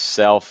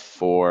myself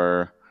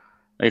for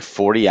like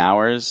 40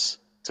 hours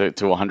to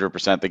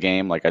 100% the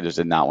game. Like, I just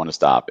did not want to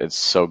stop. It's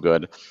so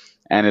good.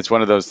 And it's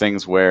one of those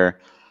things where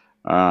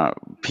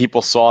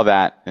people saw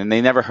that and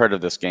they never heard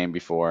of this game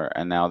before,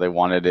 and now they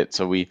wanted it.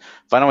 So we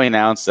finally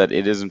announced that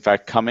it is in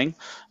fact coming.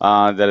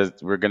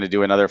 We're going to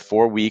do another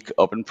 4-week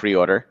open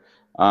pre-order.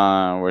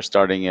 We're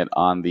starting it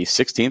on the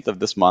 16th of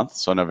this month,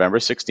 so November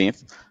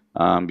 16th,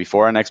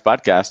 before our next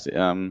podcast,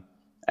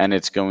 and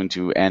it's going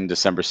to end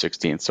December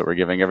 16th. So we're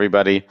giving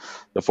everybody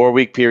the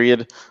 4-week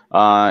period.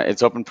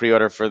 It's open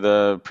pre-order for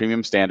the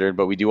premium standard,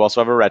 but we do also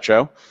have a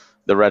retro.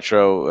 The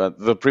retro,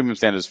 the premium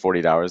standard is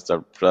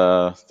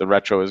 $40. The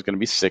retro is going to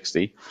be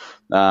 $60,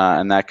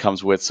 and that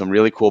comes with some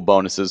really cool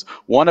bonuses.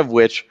 One of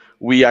which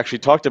we actually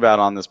talked about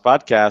on this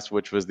podcast,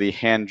 which was the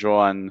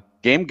hand-drawn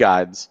game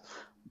guides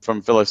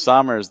from Phyllis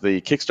Sommers, the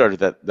Kickstarter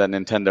that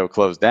Nintendo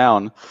closed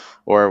down,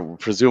 or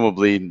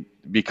presumably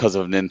because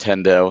of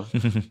Nintendo,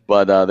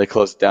 but they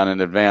closed it down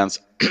in advance.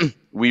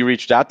 We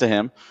reached out to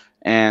him,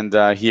 and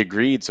he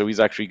agreed. So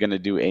he's actually going to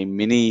do a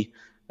mini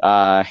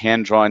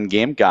hand-drawn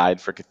game guide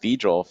for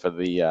Cathedral for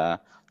the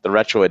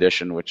retro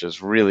edition, which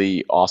is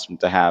really awesome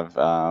to have.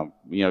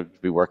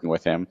 Be working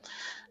with him.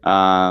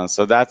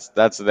 So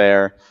that's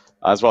there,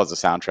 as well as the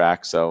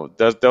soundtrack. So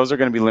those are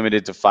going to be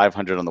limited to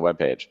 500 on the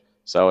webpage.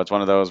 So it's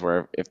one of those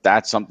where if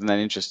that's something that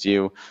interests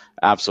you,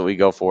 absolutely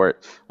go for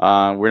it.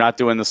 We're not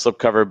doing the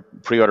slipcover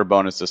pre-order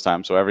bonus this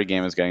time, so every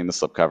game is getting the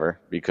slipcover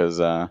because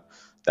that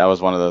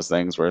was one of those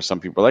things where some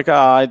people were like,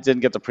 I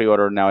didn't get the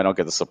pre-order, now I don't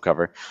get the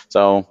slipcover.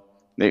 So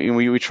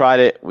we tried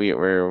it.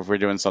 We're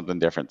doing something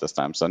different this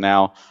time. So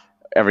now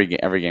every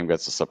game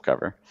gets a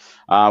slipcover.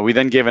 We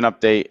then gave an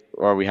update,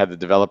 or we had the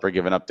developer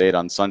give an update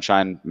on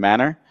Sunshine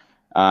Manor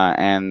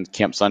and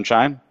Camp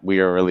Sunshine. We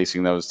are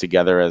releasing those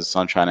together as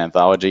Sunshine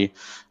Anthology.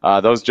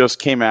 Those just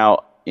came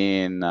out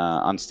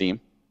on Steam,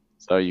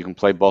 so you can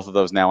play both of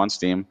those now on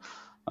Steam.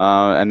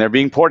 And they're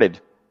being ported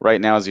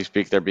right now as you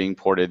speak. They're being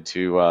ported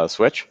to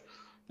Switch.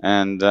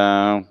 And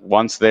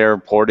once they're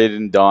ported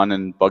and done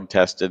and bug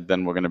tested,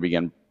 then we're going to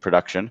begin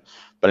production.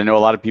 But I know a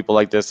lot of people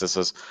like this. This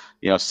is,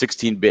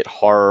 16-bit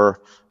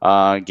horror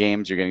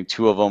games. You're getting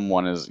 2 of them.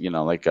 One is,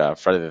 like a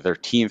Friday the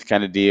 13th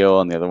kind of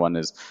deal, and the other one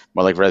is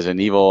more like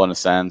Resident Evil in a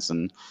sense.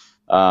 And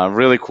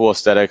really cool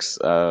aesthetics.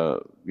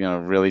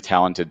 Really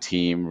talented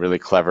team. Really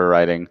clever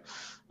writing.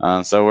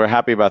 So we're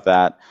happy about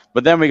that.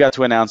 But then we got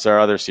to announce our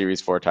other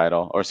Series 4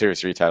 title, or Series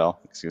 3 title,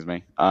 excuse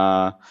me,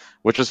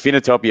 which was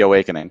Phoenotopia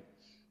Awakening.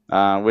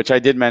 Which I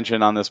did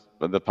mention on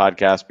the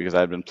podcast because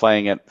I've been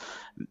playing it.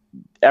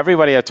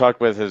 Everybody I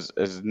talked with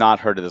has not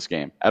heard of this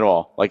game at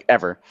all, like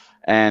ever.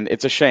 And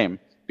it's a shame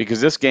because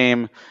this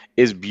game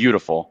is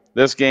beautiful.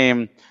 This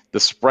game, the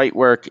sprite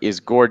work is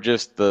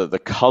gorgeous. The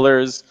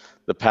colors,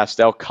 the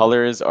pastel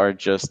colors are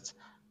just,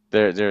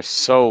 they're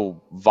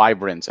so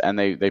vibrant and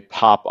they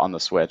pop on the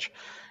Switch.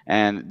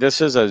 And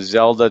this is a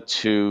Zelda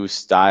 2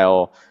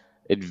 style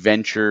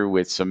adventure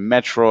with some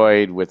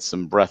Metroid, with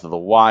some Breath of the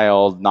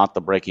Wild, not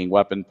the breaking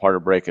weapon part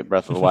of Breath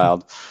of the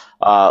Wild,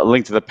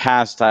 Link to the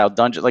Past style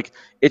dungeon. Like,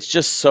 it's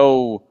just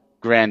so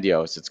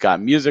grandiose. It's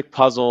got music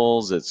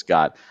puzzles, it's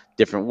got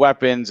different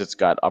weapons. It's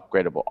got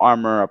upgradable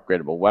armor,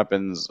 upgradable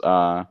weapons,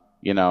 like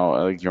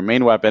your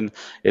main weapon.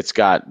 It's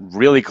got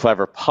really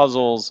clever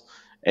puzzles.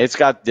 It's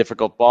got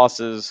difficult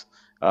bosses.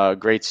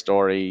 Great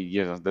story.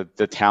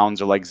 The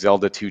towns are like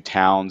Zelda 2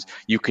 towns.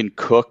 You can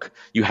cook.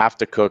 You have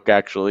to cook,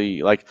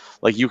 actually. Like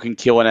you can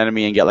kill an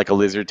enemy and get like a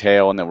lizard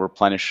tail and then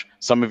replenish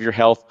some of your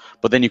health.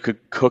 But then you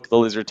could cook the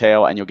lizard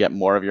tail and you'll get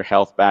more of your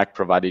health back,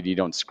 provided you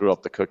don't screw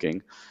up the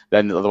cooking.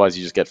 Then otherwise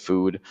you just get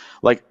food.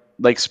 Like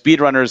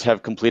speedrunners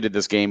have completed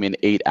this game in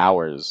 8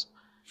 hours.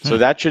 So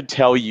that should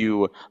tell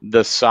you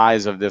the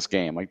size of this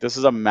game. Like, this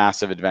is a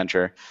massive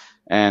adventure.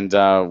 And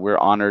we're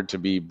honored to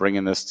be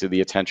bringing this to the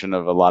attention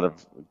of a lot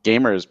of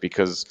gamers,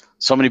 because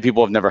so many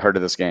people have never heard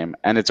of this game,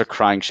 and it's a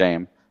crying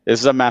shame. This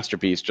is a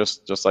masterpiece,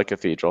 just like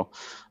Cathedral.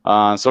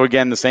 So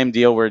again, the same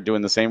deal. We're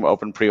doing the same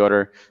open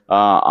pre-order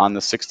on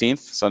the 16th,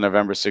 so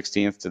November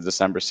 16th to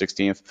December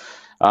 16th.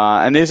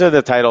 And these are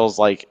the titles,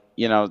 like,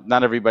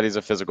 not everybody's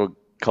a physical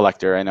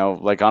collector. I know,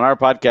 like on our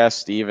podcast,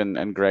 Steve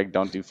and Greg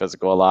don't do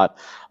physical a lot.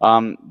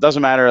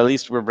 Doesn't matter. At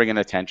least we're bringing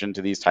attention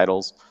to these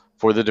titles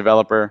for the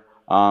developer.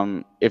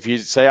 If you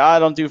say, I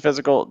don't do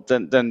physical,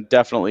 then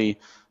definitely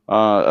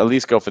at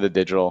least go for the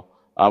digital.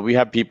 We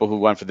have people who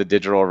went for the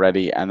digital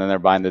already, and then they're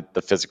buying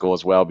the physical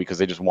as well because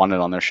they just want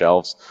it on their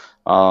shelves.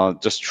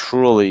 Just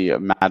truly a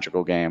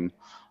magical game,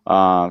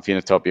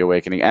 Phoenotopia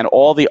Awakening. And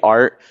all the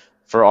art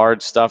for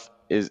art stuff,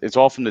 it's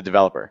all from the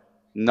developer.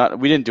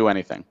 We didn't do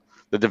anything.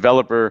 The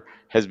developer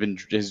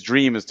his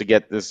dream is to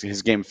get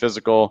his game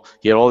physical.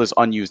 He had all this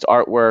unused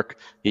artwork.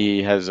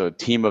 He has a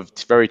team of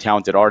very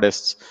talented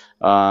artists,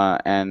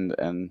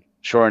 and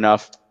sure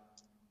enough,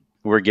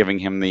 we're giving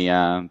him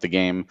the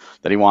game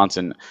that he wants,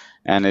 and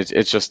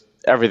it's just,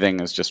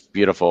 everything is just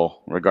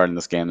beautiful regarding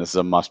this game. This is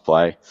a must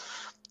play.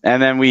 And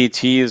then we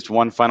teased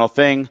one final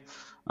thing,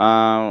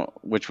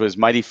 which was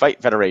Mighty Fight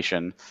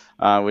Federation,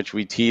 which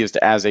we teased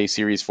as a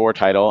Series 4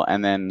 title,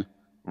 and then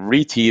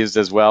re-teased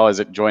as well as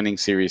it joining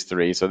Series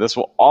 3. So this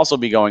will also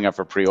be going up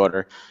for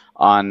pre-order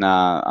on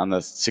the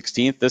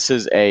 16th. This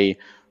is a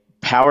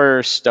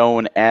Power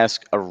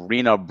Stone-esque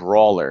arena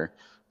brawler,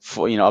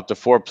 up to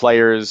 4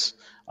 players,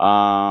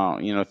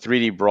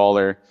 3D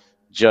brawler,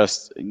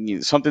 just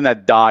something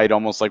that died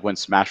almost like when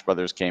Smash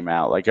Brothers came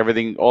out. Like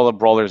all the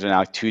brawlers are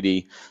now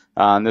 2D.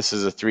 And this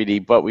is a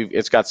 3D, but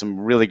it's got some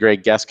really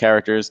great guest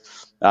characters.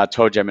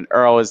 Toe Jam and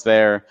Earl is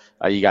there.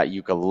 You got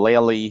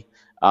Yooka-Laylee,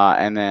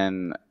 and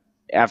then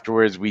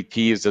afterwards, we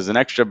teased as an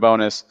extra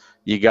bonus,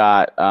 you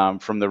got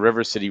from the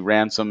River City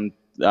Ransom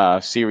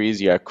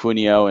series, you got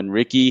Kunio and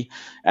Ricky.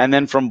 And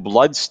then from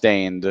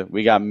Bloodstained,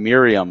 we got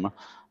Miriam,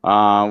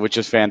 which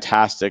is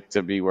fantastic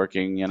to be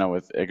working,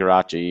 with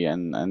Igarashi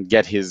and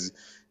get his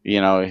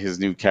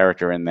new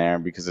character in there,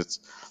 because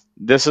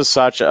this is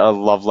such a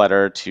love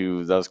letter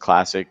to those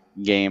classic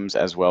games,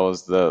 as well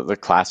as the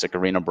classic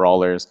arena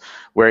brawlers,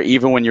 where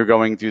even when you're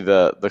going through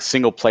the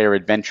single player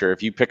adventure,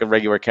 if you pick a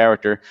regular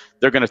character,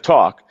 they're going to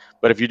talk.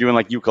 But if you're doing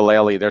like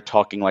Yooka-Laylee, they're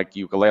talking like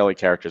Yooka-Laylee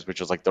characters,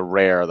 which is like the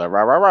rare, the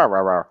rah, rah, rah, rah,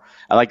 rah.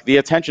 And like the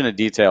attention to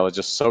detail is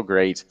just so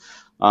great.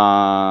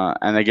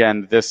 And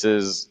again, this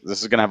is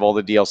going to have all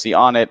the DLC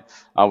on it.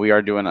 We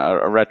are doing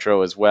a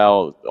retro as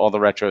well. All the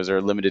retros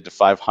are limited to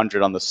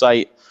 500 on the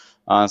site.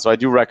 So I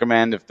do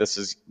recommend, if this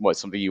is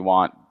something you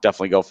want,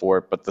 definitely go for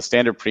it. But the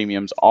standard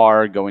premiums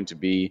are going to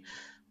be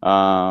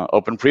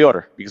open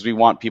pre-order, because we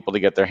want people to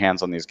get their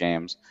hands on these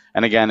games.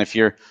 And again, if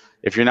you're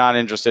not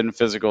interested in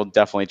physical,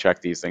 definitely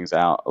check these things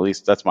out. At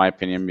least that's my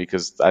opinion,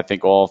 because I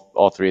think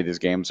all 3 of these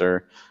games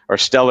are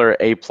stellar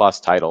A+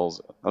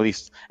 titles. At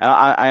least, and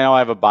I know I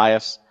have a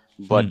bias,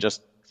 but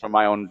just from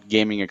my own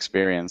gaming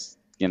experience,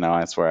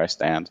 that's where I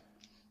stand.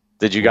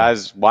 Did you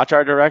guys watch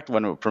our direct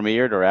when it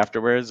premiered or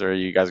afterwards, or are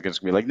you guys going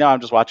to be like, no,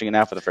 I'm just watching it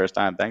now for the first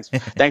time?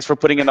 Thanks for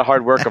putting in the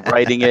hard work of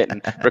writing it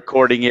and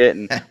recording it,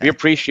 and we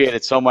appreciate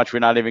it so much. We're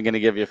not even going to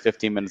give you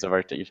 15 minutes of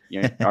our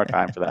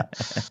time for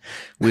that.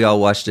 We all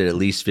watched it at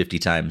least 50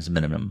 times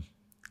minimum.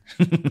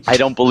 I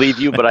don't believe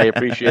you, but I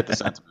appreciate the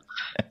sentiment.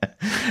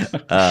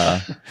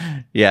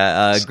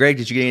 Greg,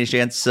 did you get any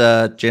chance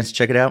to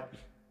check it out?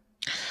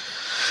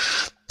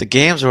 The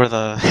games or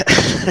the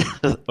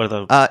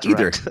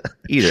either.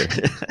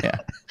 Yeah.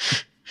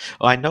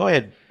 Well, I know I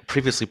had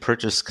previously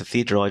purchased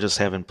Cathedral. I just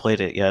haven't played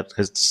it yet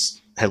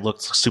because it had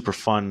looked super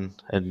fun,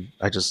 and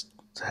I just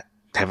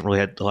haven't really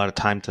had a lot of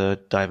time to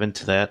dive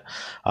into that.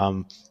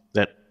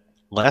 That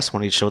last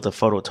one he showed, the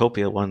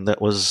Phototopia one, that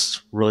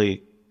was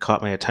really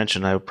caught my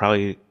attention. I'm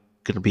probably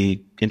going to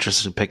be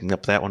interested in picking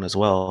up that one as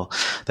well.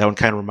 That one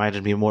kind of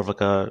reminded me more of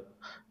like a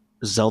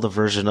Zelda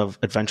version of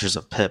Adventures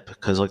of Pip,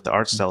 because like the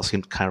art style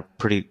seemed kind of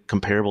pretty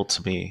comparable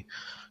to me.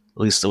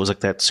 At least it was like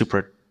that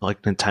super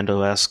like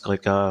Nintendo-esque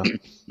like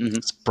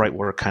sprite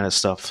work kind of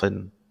stuff,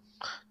 and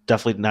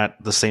definitely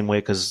not the same way,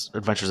 because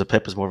Adventures of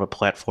Pip is more of a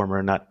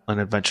platformer, not an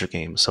adventure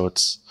game. So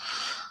it's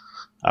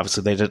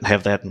obviously they didn't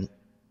have that in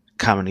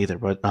common either.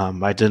 But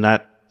I did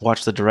not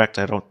watch the direct.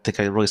 I don't think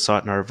I really saw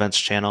it in our events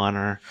channel on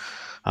our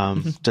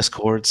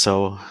Discord.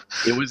 So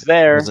it was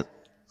there. It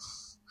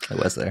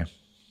was there.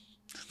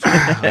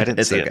 I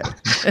didn't see it.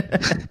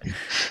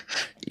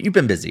 you've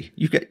been busy.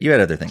 You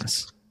had other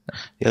things.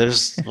 Yeah,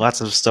 there's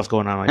lots of stuff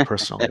going on in my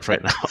personal life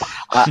right now.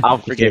 I'll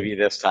forgive you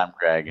this time,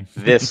 Greg.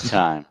 This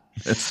time.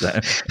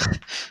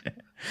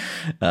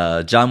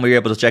 John, were you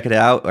able to check it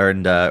out, or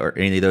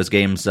any of those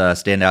games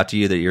stand out to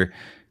you that you're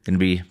going to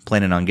be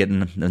planning on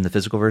getting in the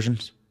physical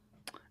versions?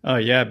 Oh,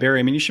 yeah,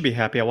 Barry, I mean, you should be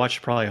happy. I watched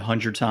it probably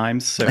 100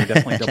 times, so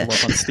definitely double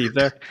up on Steve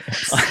there.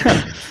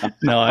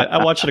 No,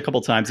 I watched it a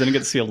couple times. I didn't get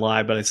to see it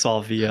live, but I saw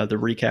the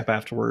recap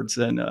afterwards.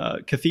 And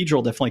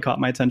Cathedral definitely caught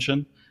my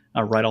attention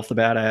right off the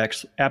bat. I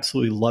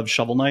absolutely love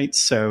Shovel Knight,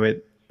 so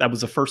that was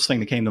the first thing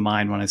that came to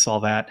mind when I saw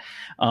that.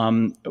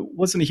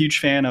 Wasn't a huge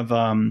fan of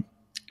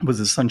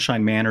was it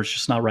Sunshine Manor? It's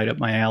just not right up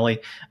my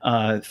alley.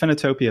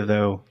 Phenotopia,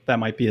 though, that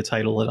might be a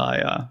title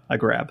that I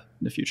grab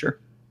in the future.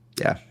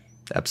 Yeah.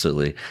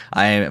 Absolutely.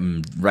 I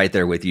am right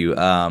there with you.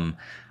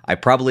 I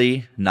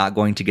probably not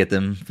going to get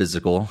them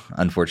physical,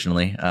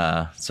 unfortunately.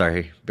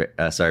 Sorry,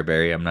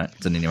 Barry. I'm not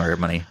sending you more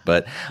money,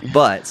 but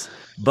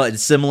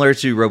similar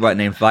to Robot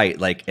Named Fight,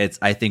 like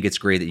I think it's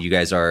great that you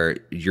guys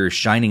you're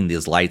shining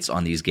these lights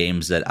on these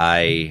games that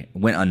I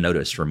went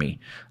unnoticed for me.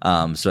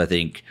 So I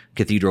think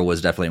Cathedral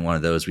was definitely one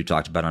of those we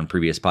talked about on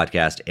previous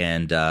podcast,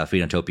 and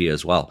Phenotopia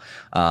as well.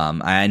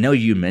 I know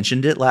you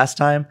mentioned it last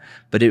time,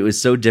 but it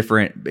was so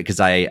different because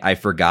I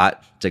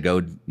forgot to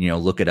go,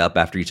 look it up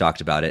after you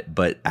talked about it,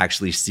 but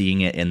actually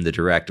seeing it in the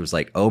direct was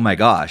like, oh my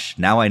gosh,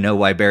 now I know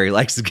why Barry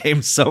likes the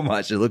game so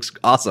much. It looks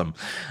awesome.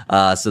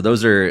 So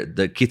those are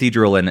the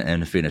Cathedral and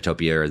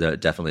Phenotopia are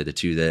definitely the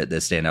two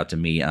that stand out to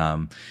me.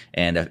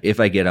 And if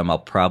I get them, I'll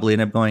probably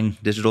end up going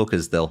digital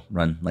because they'll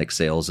run like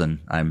sales and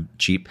I'm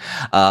cheap.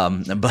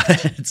 But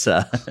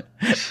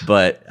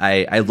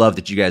I love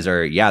that you guys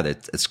are,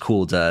 that it's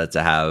cool to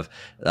have,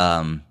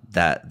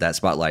 that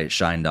spotlight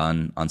shined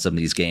on some of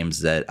these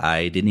games that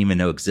I didn't even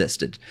know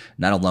existed,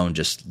 not alone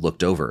just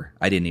looked over.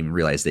 I didn't even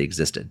realize they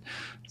existed.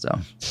 So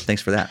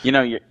thanks for that.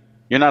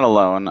 You're not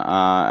alone.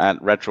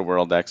 At Retro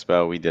World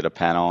Expo, we did a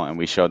panel and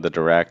we showed the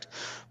direct.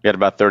 We had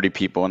about 30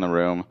 people in the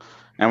room.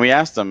 And we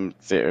asked them,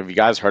 have you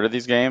guys heard of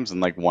these games? And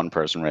like one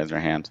person raised their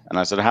hand. And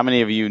I said, how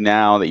many of you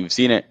now that you've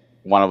seen it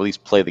want to at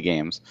least play the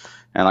games?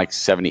 And like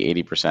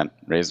 70-80%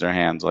 raised their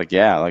hands. Like,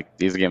 yeah, like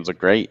these games look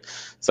great.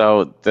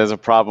 So there's a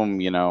problem,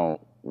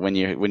 when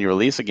you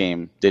release a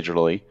game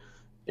digitally,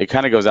 it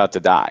kind of goes out to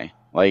die.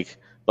 Like,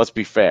 let's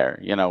be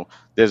fair.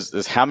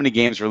 There's how many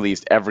games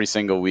released every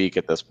single week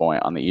at this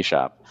point on the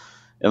eShop.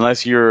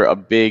 Unless you're a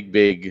big,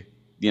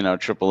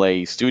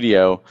 AAA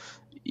studio,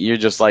 you're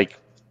just like,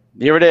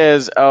 here it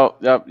is. Oh,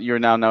 you're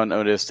now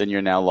noticed and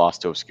you're now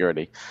lost to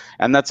obscurity.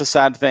 And that's a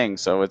sad thing.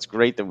 So it's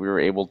great that we were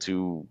able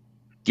to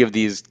give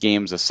these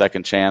games a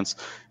second chance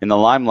in the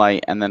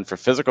limelight. And then for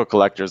physical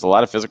collectors, a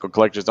lot of physical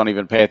collectors don't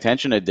even pay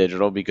attention to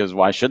digital because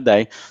why should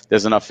they?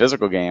 There's enough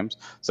physical games.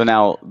 So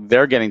now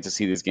they're getting to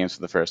see these games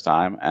for the first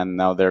time, and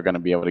now they're going to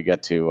be able to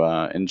get to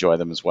enjoy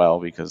them as well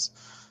because,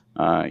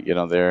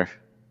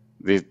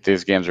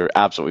 these games are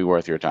absolutely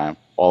worth your time.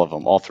 All of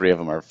them, all three of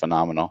them are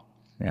phenomenal.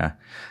 Yeah.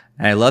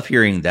 And I love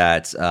hearing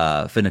that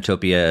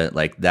Phenotopia,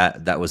 like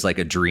that was like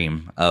a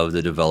dream of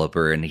the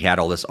developer, and he had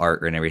all this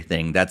art and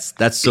everything. That's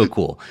so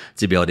cool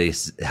to be able to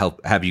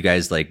have you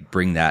guys like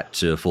bring that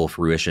to full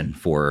fruition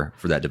for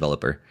that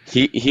developer.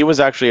 He was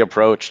actually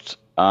approached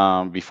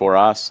before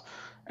us,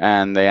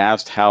 and they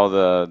asked how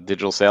the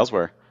digital sales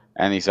were,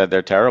 and he said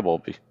they're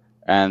terrible.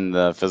 And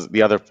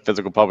the other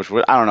physical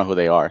publisher, I don't know who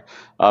they are,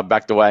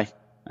 backed away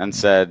and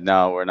said,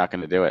 no, we're not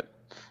going to do it.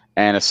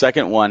 And a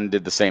second one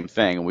did the same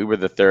thing. We were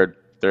the third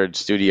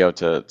studio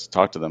to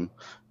talk to them,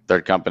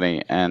 third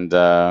company, and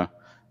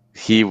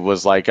he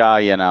was like, you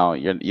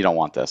don't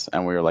want this,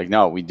 and we were like,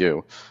 no, we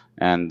do.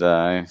 And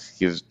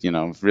he was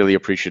really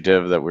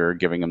appreciative that we were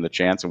giving him the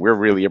chance, and we're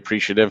really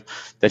appreciative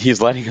that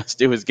he's letting us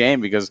do his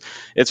game because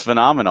it's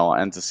phenomenal.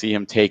 And to see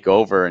him take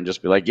over and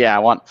just be like, I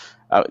want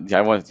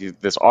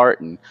this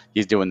art, and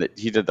he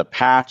did the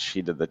patch,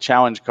 he did the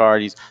challenge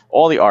card, he's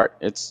all the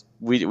art.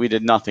 We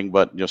did nothing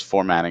but just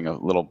formatting a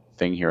little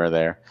thing here or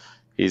there.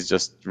 He's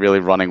just really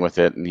running with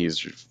it, and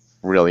he's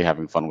really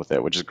having fun with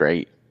it, which is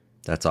great.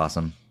 That's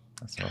awesome.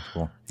 That's so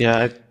cool.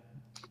 Yeah,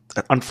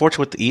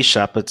 unfortunately with the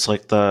eShop, it's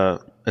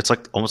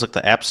like almost like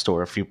the App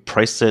Store. If you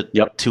price it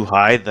too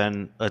high,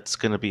 then it's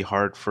going to be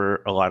hard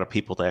for a lot of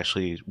people to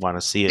actually want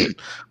to see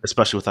it,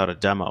 especially without a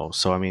demo.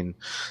 So I mean,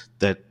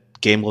 that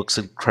game looks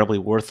incredibly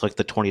worth like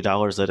the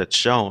 $20 that it's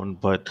shown,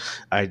 but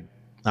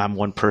I'm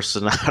one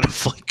person out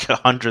of like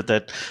 100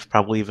 that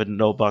probably even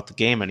know about the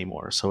game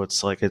anymore. So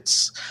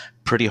it's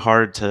pretty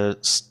hard to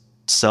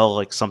sell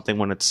like something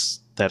when it's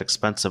that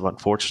expensive,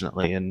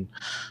 unfortunately. And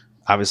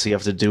obviously you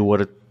have to do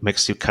what it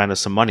makes you kind of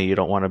some money. You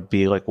don't want to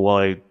be like, well,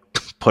 I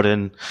put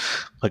in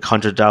like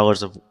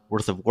 $100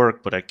 worth of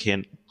work, but I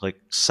can't like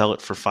sell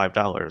it for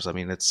 $5. I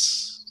mean,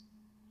 it's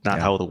not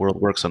how the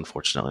world works,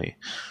 unfortunately.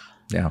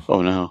 Yeah.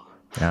 Oh no.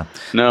 Yeah.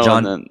 No.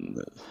 John,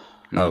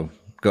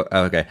 Go,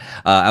 okay.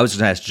 I was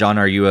going to ask, John,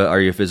 are you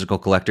a physical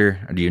collector?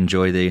 Do you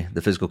enjoy the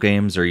physical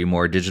games? Or are you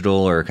more digital,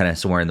 or kind of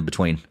somewhere in the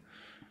between?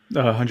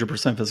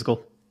 100%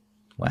 physical.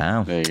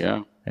 Wow. There you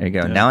go.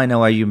 Yeah. Now I know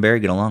why you and Barry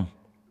get along.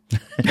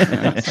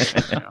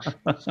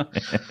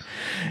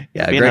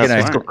 Yeah, Being Greg a and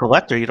I. physical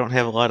collector, you don't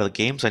have a lot of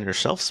games on your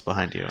shelves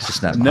behind you. It's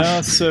just not No,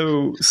 much.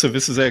 so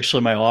this is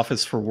actually my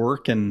office for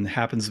work and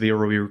happens to be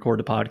where we record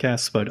the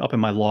podcast. But up in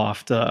my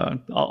loft,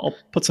 I'll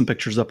put some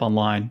pictures up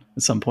online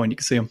at some point. You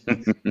can see them.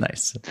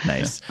 Nice.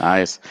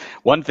 Nice.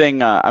 One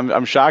thing,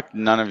 I'm shocked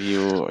none of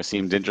you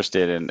seemed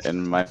interested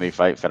in Mighty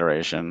Fight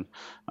Federation.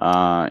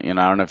 I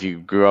don't know if you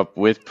grew up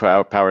with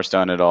Power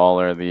Stone at all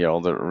or the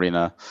old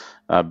Arena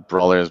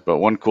brawlers, but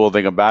one cool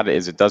thing about it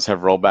is it does have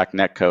rollback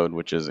netcode,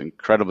 which is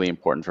incredibly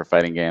important for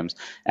fighting games,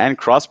 and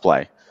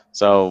crossplay.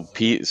 So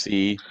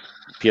PC,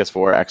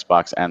 PS4,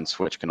 Xbox, and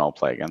Switch can all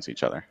play against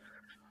each other.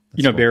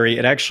 Barry,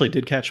 it actually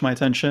did catch my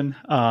attention.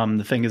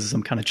 The thing is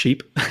I'm kind of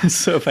cheap.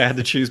 So if I had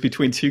to choose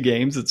between two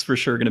games, it's for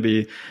sure going to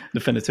be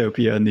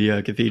Definitopia and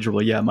the Cathedral.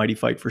 But yeah, Mighty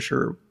Fight for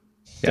sure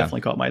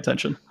definitely caught my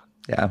attention.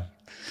 Yeah.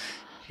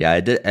 Yeah,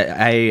 I did.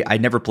 I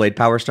never played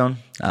Power Stone,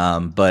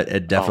 but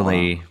it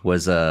definitely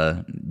was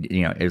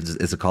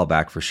it's a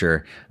callback for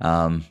sure.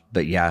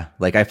 But yeah,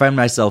 like I find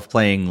myself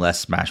playing less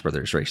Smash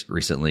Brothers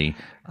recently.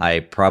 I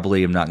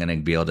probably am not going to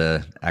be able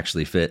to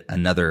actually fit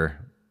another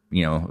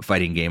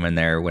fighting game in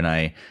there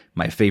when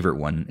my favorite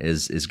one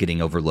is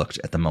getting overlooked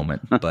at the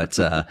moment. But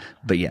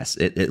yes,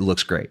 it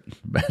looks great.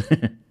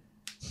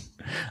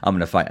 I'm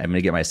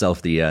gonna get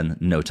myself the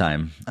No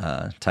Time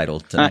title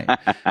tonight.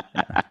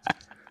 Yeah.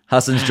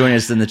 Hassan's joining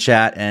us in the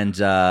chat,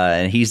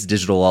 and he's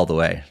digital all the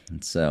way.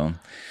 So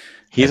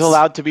he's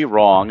allowed to be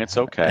wrong. It's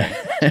okay.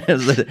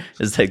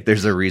 It's like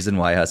there's a reason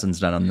why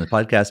Hassan's not on the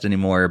podcast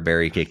anymore.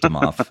 Barry kicked him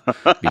off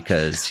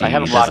because he I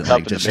had him locked up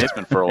in the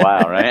basement for a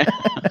while, right?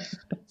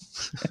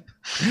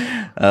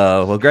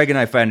 Well, Greg and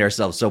I find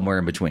ourselves somewhere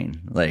in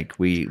between. Like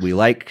we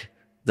like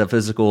the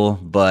physical,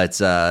 but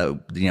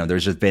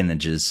there's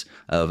advantages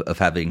of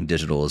having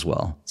digital as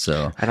well.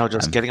 So I know,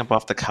 just getting up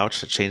off the couch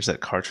to change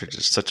that cartridge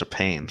is such a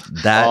pain.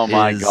 Oh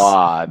my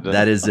God.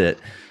 That is it.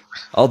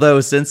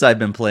 Although since I've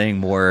been playing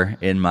more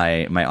in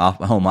my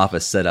home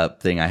office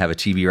setup thing, I have a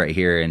TV right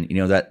here, and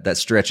that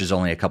stretch is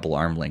only a couple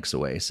arm lengths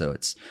away, so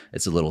it's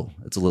a little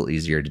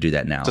easier to do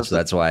that now. So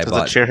that's why I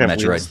bought the chair have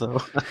Metroid. wheels,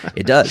 though?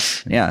 It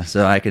does, yeah.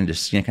 So I can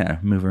just kind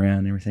of move around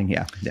and everything.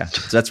 Yeah.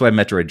 So that's why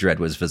Metroid Dread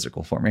was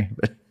physical for me.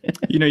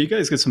 You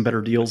guys get some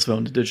better deals though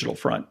on the digital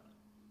front.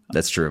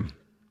 That's true.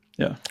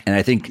 Yeah, and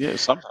I think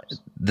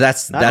sometimes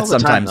that's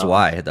sometimes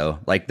why though.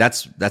 Like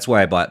that's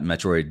why I bought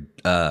Metroid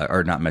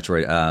or not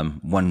Metroid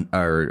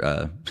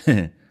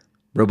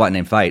Robot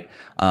Named Fight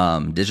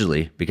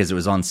digitally, because it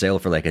was on sale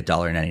for like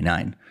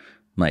 $1.99.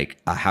 Like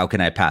how can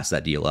I pass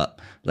that deal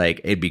up?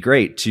 Like it'd be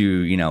great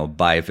to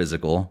buy a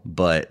physical,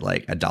 but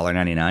like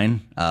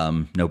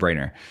 $1.99 no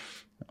brainer.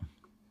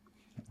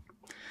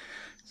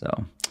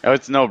 So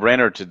it's no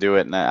brainer to do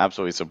it, and I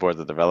absolutely support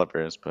the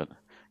developers, but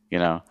you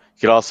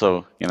could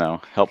also,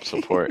 help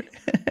support,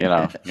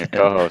 your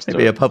co-host.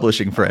 Maybe a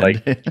publishing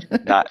friend. Like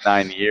not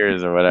 9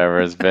 years or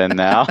whatever it's been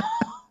now.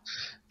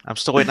 I'm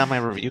still waiting on my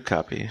review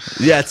copy.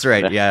 Yeah, that's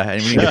right. Yeah,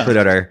 and we need to put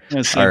out our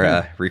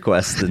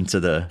request into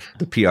the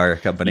PR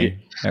company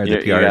or the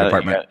PR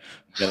department.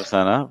 You gotta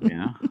sign up.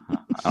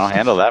 I'll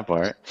handle that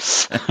part.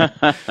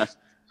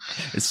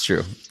 It's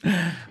true.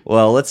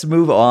 Well, let's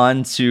move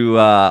on to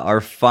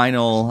our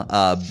final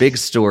big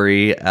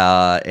story,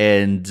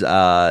 and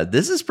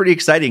this is pretty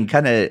exciting.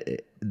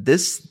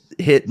 This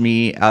hit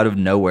me out of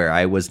nowhere.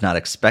 I was not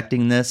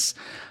expecting this,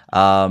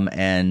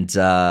 and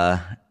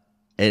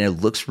it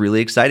looks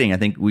really exciting. I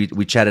think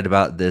we chatted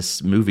about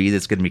this movie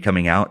that's going to be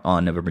coming out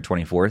on November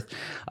 24th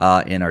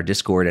in our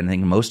Discord, and I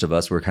think most of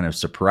us were kind of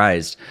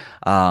surprised.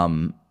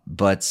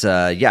 But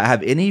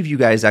have any of you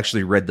guys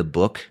actually read the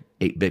book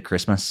 8-Bit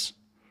Christmas?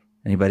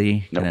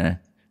 Anybody? Nope.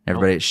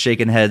 Everybody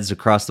shaking heads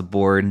across the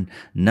board.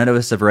 None of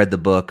us have read the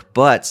book,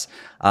 but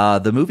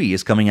the movie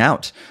is coming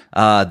out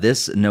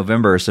this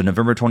November. So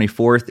November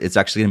 24th, it's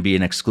actually going to be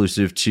an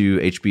exclusive to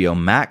HBO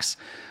Max.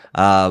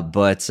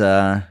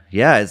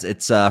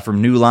 It's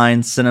from New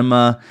Line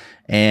Cinema,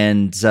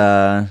 and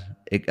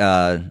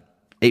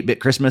 8-Bit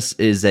Christmas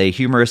is a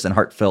humorous and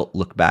heartfelt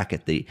look back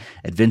at the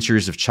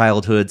adventures of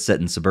childhood set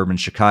in suburban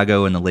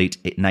Chicago in the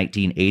late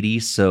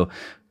 1980s. So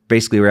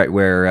basically right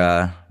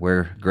where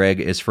Greg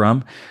is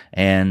from.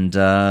 And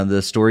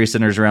the story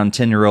centers around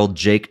 10-year-old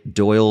Jake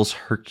Doyle's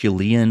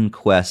Herculean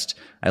quest.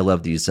 I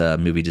love these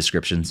movie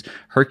descriptions.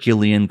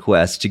 Herculean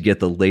quest to get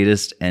the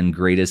latest and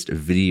greatest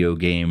video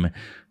game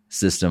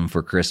system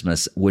for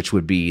Christmas, which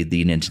would be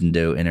the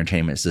Nintendo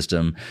Entertainment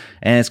System.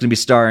 And it's going to be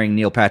starring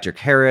Neil Patrick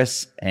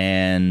Harris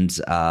and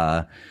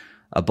a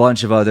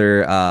bunch of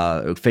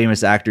other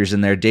famous actors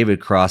in there.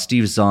 David Cross,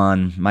 Steve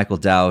Zahn, Michael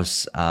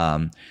Dowse,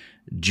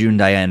 June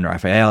Diane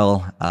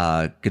Raphael,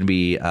 going to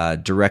be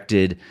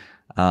directed.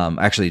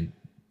 Michael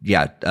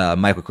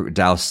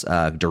Dowse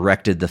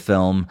directed the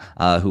film,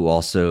 who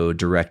also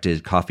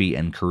directed Coffee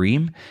and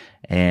Kareem,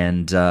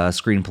 and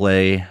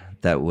screenplay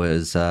that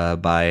was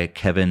by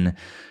Kevin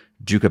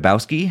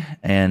Jukabowski,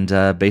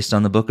 and based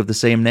on the book of the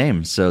same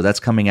name. So that's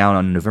coming out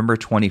on November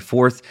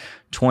 24th,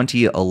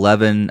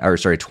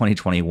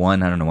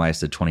 2021. I don't know why I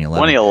said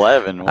 2011.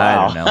 2011.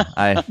 Wow.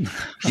 I don't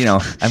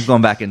know. I'm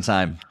going back in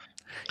time.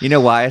 You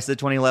know why I said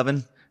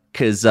 2011?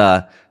 Because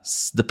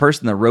the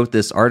person that wrote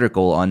this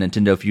article on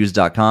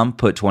NintendoFuse.com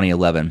put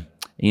 2011.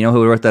 You know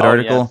who wrote that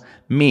article? Yes.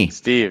 Me.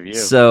 Steve, you.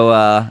 So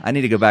I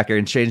need to go back here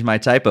and change my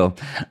typo.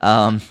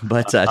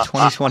 But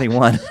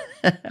 2021.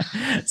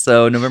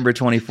 So November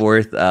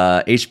 24th,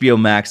 HBO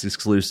Max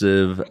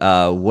exclusive.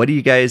 What do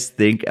you guys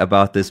think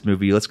about this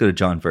movie? Let's go to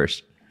John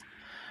first.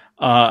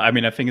 I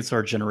think it's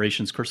our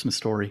generation's Christmas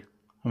story.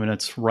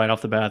 It's right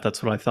off the bat.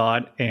 That's what I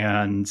thought.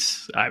 And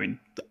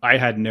I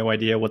had no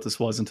idea what this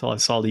was until I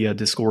saw the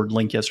Discord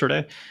link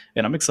yesterday.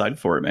 And I'm excited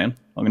for it, man.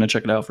 I'm going to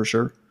check it out for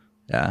sure.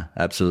 Yeah,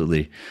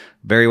 absolutely.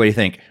 Barry, what do you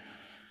think?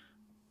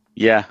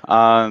 Yeah,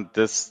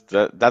 that's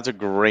a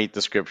great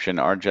description.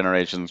 Our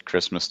generation's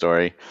Christmas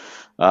story.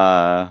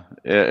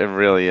 It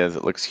really is.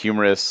 It looks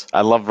humorous.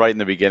 I love right in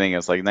the beginning.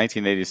 It's like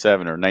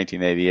 1987 or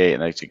 1988,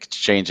 and it's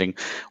changing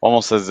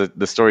almost as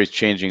the story's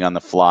changing on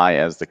the fly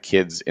as the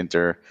kids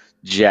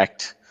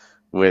interject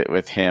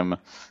with him.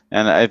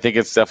 And I think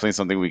it's definitely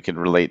something we could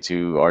relate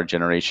to our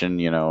generation.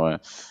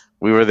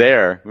 We were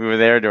there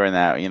during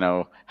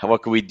that.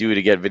 What could we do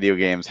to get video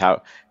games?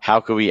 How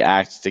could we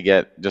act to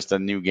get just a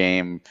new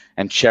game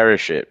and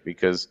cherish it?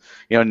 Because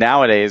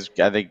nowadays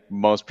I think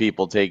most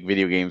people take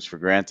video games for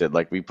granted.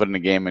 Like, we put in a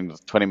game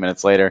and 20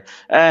 minutes later,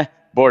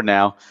 bored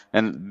now.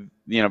 And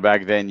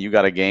back then you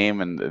got a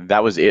game and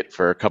that was it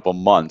for a couple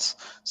months.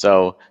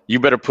 So you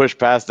better push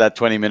past that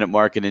 20-minute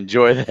mark and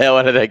enjoy the hell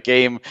out of that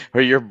game,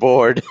 or you're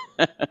bored.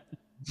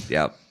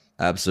 Yep.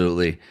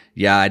 Absolutely.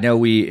 Yeah, I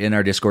know in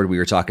our Discord, we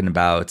were talking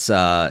about,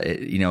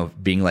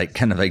 being like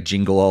kind of like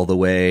Jingle All the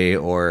Way,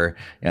 or,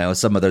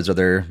 some of those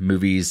other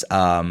movies.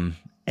 And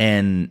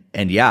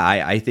yeah,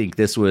 I think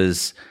this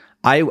was,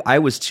 I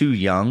was too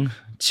young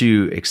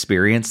to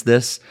experience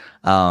this,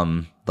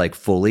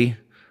 fully.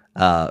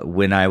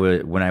 When I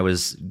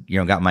was,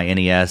 got my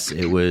NES,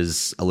 it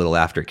was a little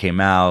after it came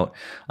out.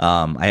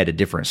 I had a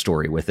different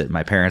story with it.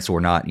 My parents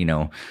were not,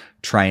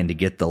 trying to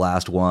get the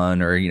last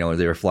one, or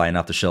they were flying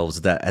off the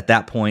shelves. That at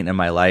that point in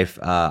my life,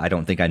 I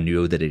don't think I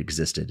knew that it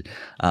existed.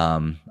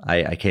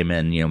 I came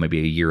in maybe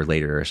a year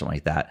later or something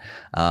like that.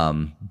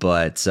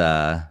 But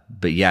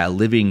yeah,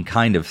 living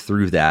kind of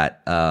through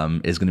that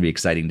is going to be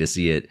exciting to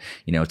see it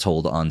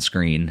told on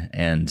screen,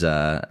 and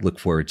look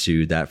forward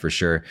to that for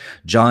sure.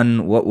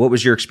 John, what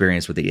was your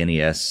experience with the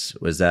NES?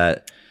 Was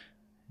that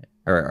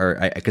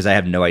because I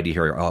have no idea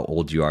how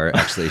old you are,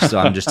 actually. So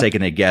I'm just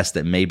taking a guess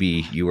that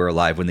maybe you were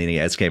alive when the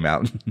NES came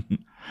out.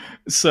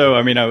 So,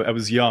 I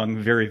was young,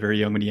 very, very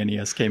young when the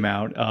NES came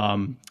out.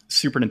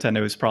 Super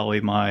Nintendo is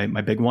probably my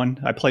big one.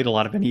 I played a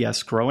lot of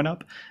NES growing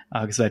up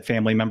because I had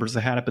family members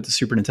that had it, but the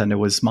Super Nintendo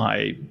was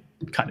my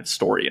kind of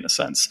story in a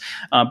sense.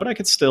 But I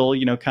could still,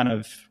 kind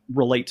of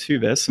relate to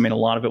this. A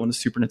lot of it when the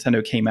Super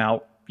Nintendo came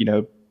out,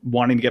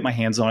 wanting to get my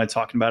hands on it,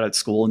 talking about it at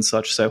school and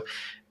such. So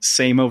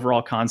same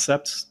overall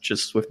concept,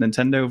 just with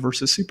Nintendo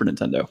versus Super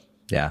Nintendo.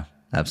 Yeah,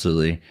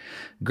 absolutely.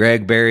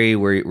 Greg, Barry,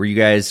 were you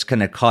guys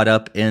kind of caught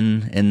up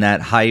in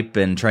that hype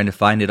and trying to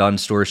find it on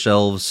store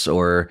shelves,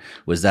 or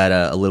was that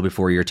a little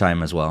before your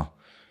time as well?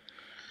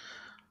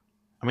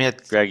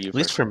 Greg, at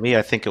least for me,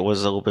 I think it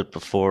was a little bit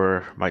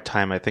before my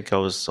time. I think I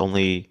was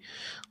only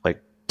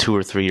like 2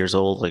 or 3 years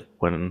old, like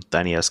when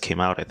the NES came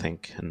out, I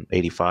think in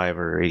 85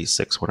 or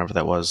 86, whenever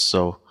that was.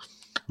 So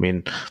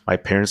my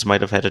parents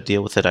might have had to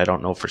deal with it. I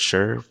don't know for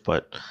sure,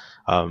 but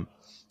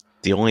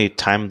the only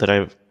time that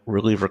I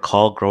really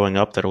recall growing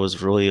up that it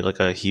was really like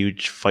a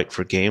huge fight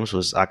for games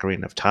was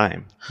Ocarina of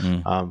Time.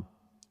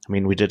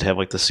 We did have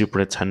like the Super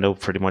Nintendo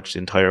pretty much the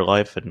entire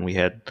life, and we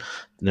had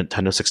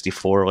Nintendo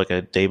 64 like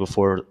a day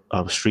before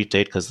Street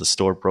Date because the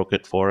store broke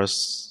it for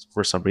us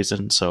for some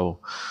reason. So,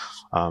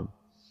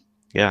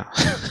 yeah.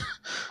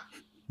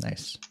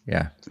 Nice.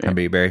 Yeah.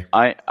 Remember you, Barry?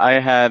 I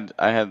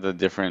had the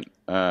different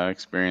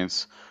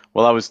experience.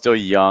 Well, I was still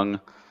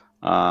young.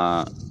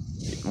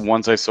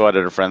 Once I saw it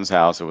at a friend's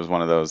house, it was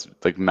one of those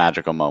like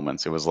magical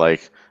moments. It was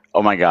like,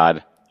 oh my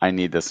God, I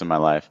need this in my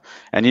life.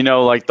 And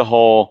like the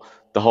whole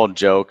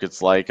joke,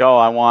 it's like, oh,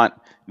 I want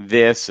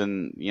this,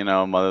 and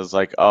mother's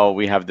like, oh,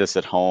 we have this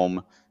at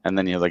home, and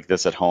then you're like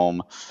this at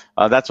home.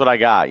 That's what I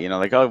got.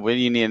 Like, oh, when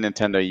do you need a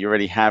Nintendo? You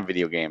already have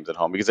video games at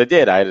home, because I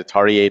did. I had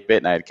Atari 8-bit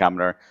and I had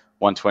Commodore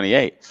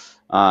 128,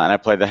 and I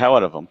played the hell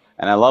out of them,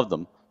 and I loved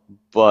them.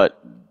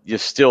 But you're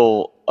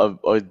still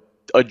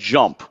a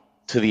jump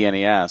to the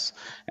NES,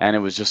 and it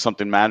was just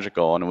something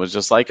magical, and it was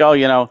just like, oh,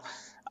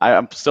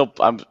 I'm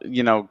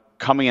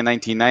coming in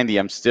 1990,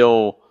 I'm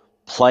still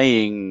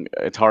playing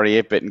Atari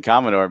 8-bit and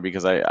Commodore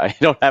because I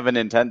don't have a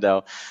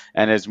Nintendo,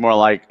 and it's more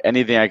like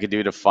anything I could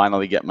do to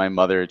finally get my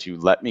mother to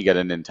let me get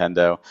a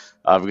Nintendo,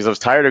 because I was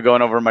tired of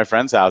going over to my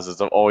friends' houses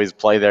to always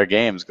play their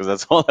games, because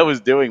that's all I was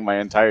doing my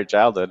entire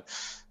childhood,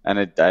 and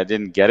I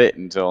didn't get it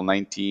until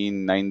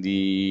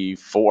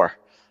 1994.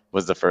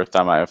 was the first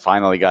time I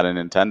finally got a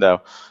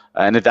Nintendo.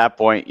 And at that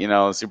point,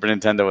 Super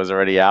Nintendo was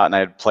already out, and I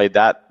had played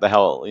that the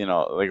hell,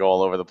 like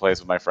all over the place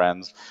with my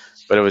friends.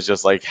 But it was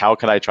just like, how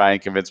could I try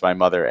and convince my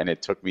mother? And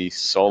it took me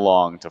so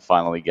long to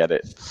finally get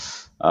it.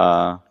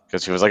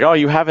 Because she was like, oh,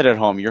 you have it at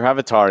home. You have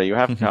Atari. You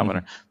have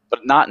Commodore.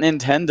 But not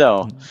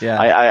Nintendo.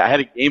 Yeah. I had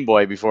a Game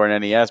Boy before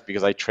an NES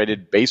because I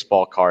traded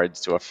baseball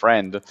cards to a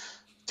friend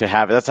to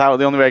have it. That's how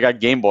the only way I got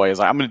Game Boy is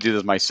like, I'm going to do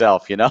this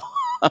myself,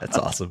 That's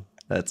awesome.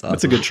 That's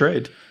a good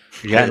trade.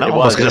 Yeah, no, I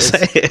was going to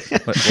say.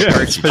 What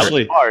cards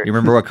especially. you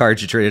remember what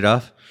cards you traded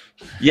off?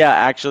 Yeah,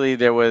 actually,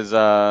 there was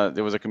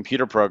a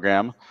computer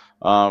program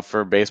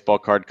for baseball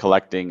card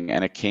collecting,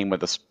 and it came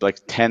with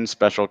 10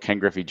 special Ken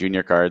Griffey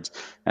Jr. cards.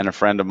 And a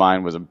friend of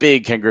mine was a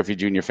big Ken Griffey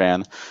Jr.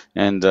 fan,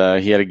 and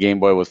he had a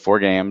Game Boy with 4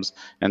 games,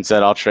 and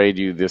said, "I'll trade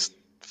you this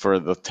for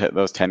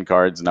those 10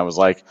 cards." And I was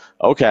like,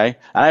 "Okay."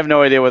 I have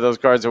no idea what those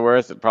cards are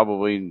worth.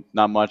 Probably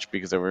not much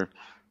because they were,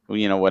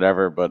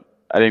 whatever, but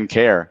I didn't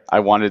care. I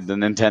wanted the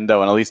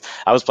Nintendo, and at least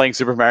I was playing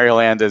Super Mario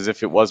Land as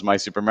if it was my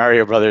Super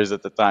Mario Brothers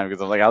at the time,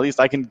 because I'm like, at least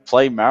I can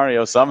play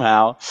Mario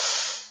somehow.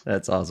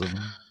 That's awesome.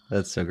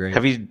 That's so great.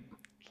 Have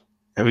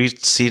you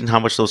seen how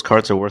much those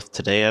cards are worth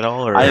today at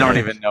all? Or? I don't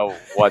even know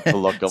what to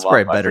look them It's up.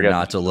 probably better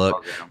not to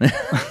look.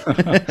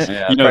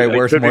 Yeah, Probably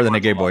worth more than a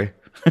Game Boy.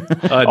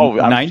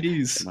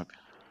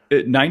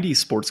 90s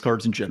sports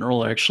cards in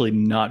general are actually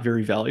not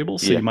very valuable,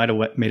 so you might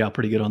have made out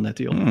pretty good on that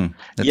deal.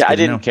 Yeah, I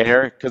didn't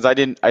care because I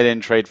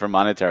didn't trade for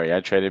monetary. I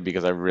traded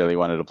because I really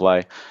wanted to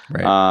play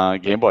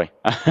Game Boy,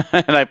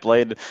 and I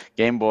played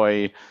Game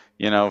Boy,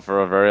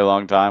 for a very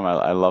long time.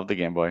 I love the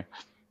Game Boy.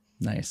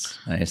 Nice.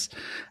 I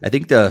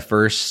think the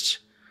first,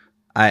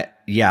 I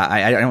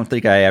don't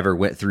think I ever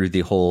went through the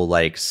whole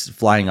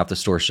flying off the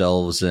store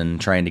shelves and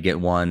trying to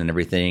get one and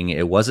everything.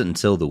 It wasn't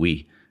until the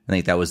Wii. I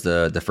think that was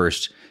the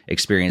first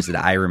experience that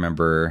I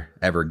remember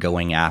ever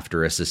going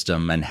after a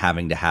system and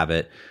having to have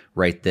it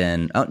right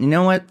then. Oh, you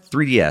know what?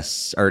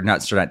 3DS, or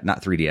not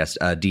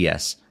 3DS,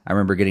 DS. I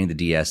remember getting the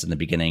DS in the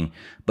beginning,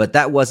 but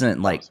that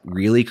wasn't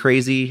really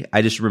crazy.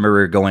 I just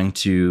remember going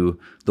to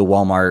the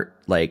Walmart,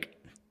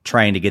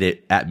 trying to get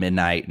it at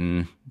midnight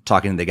and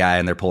talking to the guy,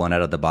 and they're pulling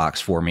out of the box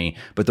for me,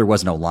 but there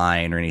was no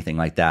line or anything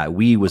like that.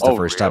 Wii was the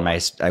first time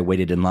I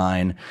waited in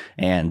line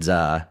and,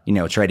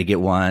 tried to get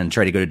one,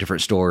 tried to go to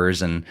different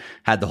stores, and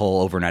had the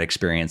whole overnight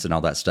experience and all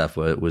that stuff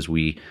was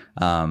Wii.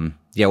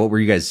 What were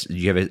you guys, do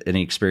you have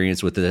any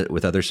experience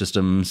with other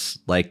systems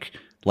like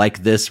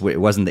this?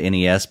 It wasn't the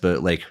NES,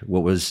 but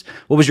what was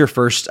your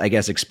first, I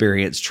guess,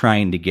 experience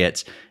trying to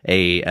get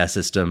a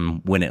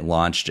system when it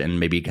launched, and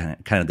maybe kind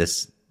of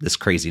this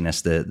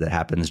craziness that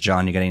happens?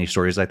 John, you got any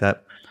stories like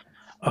that?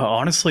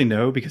 Honestly,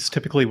 no, because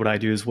typically what I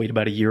do is wait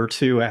about a year or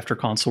two after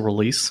console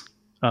release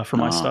for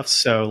my stuff.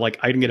 So I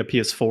didn't get a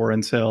PS4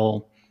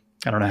 until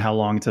I don't know how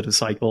long into the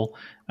cycle.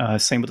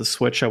 Same with the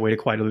Switch. I waited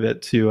quite a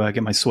bit to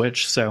get my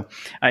Switch. So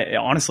I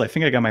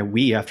think I got my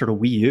Wii after the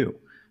Wii U.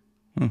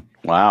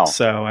 Wow.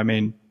 So,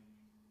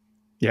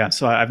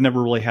 so I've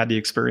never really had the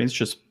experience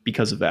just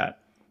because of that.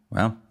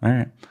 Well, all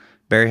right.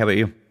 Barry, how about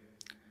you?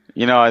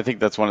 I think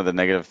that's one of the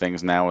negative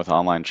things now with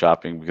online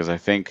shopping, because I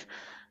think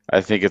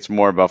it's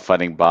more about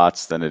fighting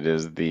bots than it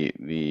is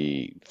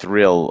the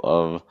thrill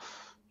of,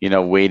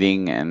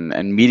 waiting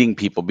and meeting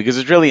people, because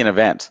it's really an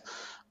event.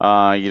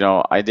 I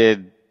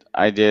did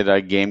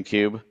a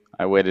GameCube.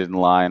 I waited in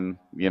line,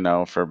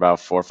 for about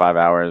 4 or 5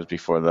 hours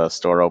before the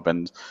store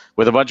opened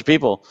with a bunch of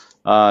people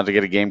to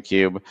get a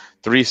GameCube.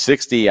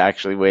 360 I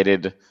actually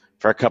waited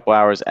for a couple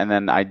hours, and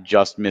then I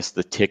just missed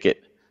the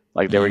ticket.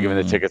 They were giving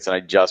the tickets, and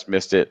I just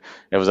missed it.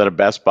 It was at a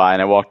Best Buy,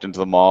 and I walked into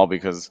the mall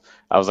because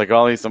I was like,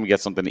 at least let me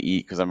get something to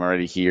eat because I'm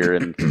already here.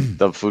 And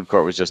the food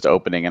court was just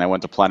opening, and I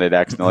went to Planet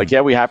X, and they're like, yeah,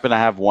 we happen to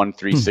have one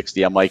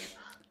 360. I'm like,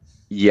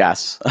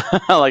 yes,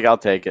 I'll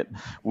take it.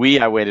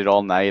 I waited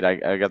all night.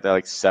 I got there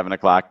 7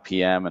 o'clock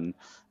p.m., and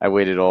I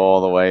waited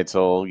all the way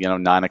till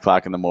 9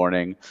 o'clock in the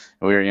morning.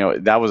 And we were,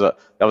 that was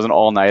an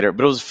all nighter,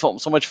 but it was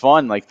so much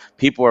fun.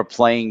 People were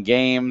playing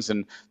games,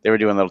 and they were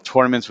doing little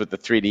tournaments with the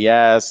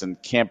 3DS,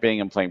 and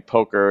camping and playing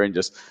poker and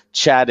just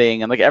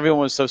chatting, and everyone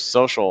was so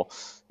social.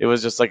 It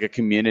was just a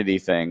community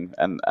thing,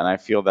 and I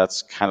feel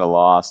that's kind of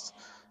lost.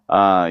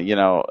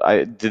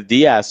 The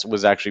DS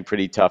was actually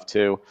pretty tough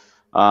too.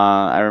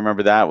 I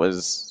remember that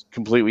was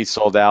completely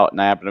sold out,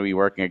 and I happened to be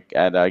working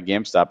at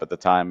GameStop at the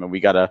time, and we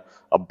got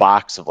a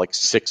box of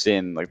 6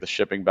 in, the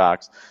shipping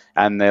box,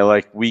 and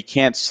they're we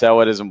can't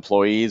sell it as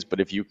employees, but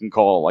if you can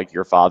call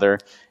your father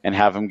and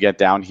have him get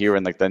down here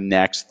in the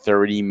next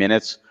 30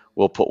 minutes,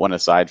 we'll put one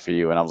aside for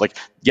you. And I was like,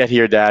 get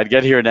here, Dad,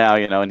 get here now,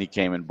 and he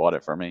came and bought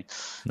it for me.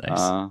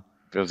 Nice.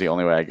 It was the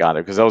only way I got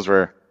it, because those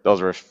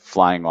were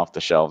flying off the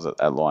shelves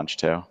at launch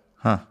too.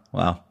 Huh.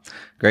 Wow.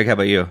 Greg, how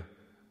about you?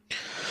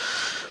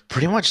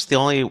 Pretty much the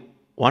only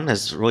one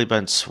has really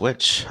been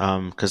Switch,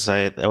 because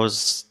that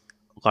was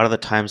a lot of the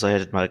times I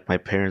had my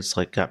parents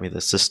got me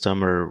the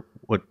system or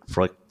what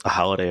for a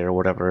holiday or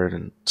whatever,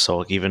 and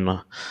so even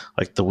the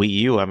Wii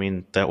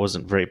U, that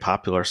wasn't very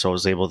popular, so I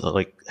was able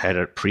to had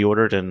it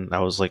pre-ordered, and I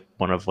was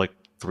one of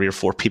 3 or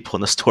 4 people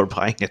in the store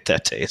buying it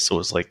that day. So it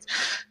was like,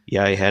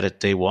 yeah, I had it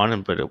day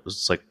one, but it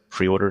was like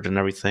pre-ordered and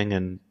everything,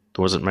 and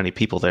there wasn't many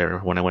people there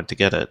when I went to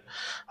get it.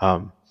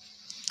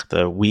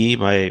 The Wii,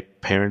 my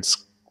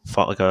parents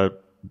fought like a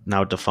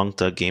now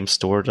defunct game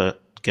store to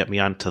get me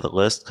onto the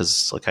list,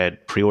 because like I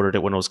had pre-ordered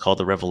it when it was called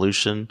the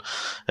Revolution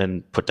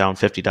and put down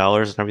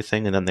 $50 and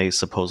everything, and then they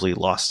supposedly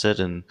lost it,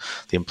 and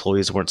the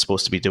employees weren't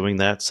supposed to be doing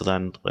that. So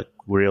then like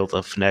we were able to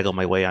finagle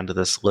my way onto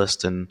this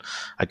list, and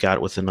I got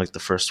it within like the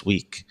first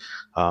week.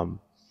 And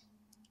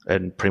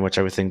pretty much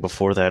everything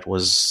before that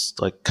was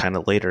like kind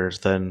of later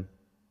than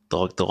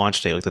the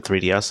launch date. Like the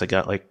 3DS I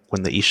got like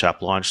when the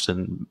eShop launched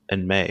in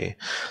May.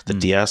 The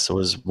DS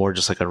was more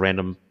just like a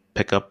random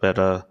pickup at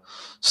a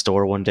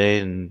store one day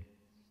and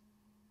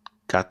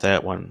got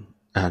that one.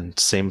 And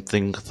same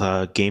thing,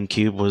 the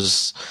GameCube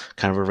was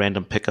kind of a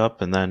random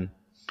pickup. And then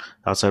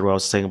outside what I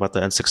was saying about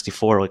the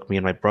N64, like me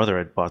and my brother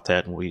had bought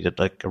that, and we did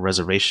like a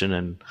reservation,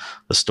 and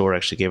the store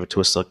actually gave it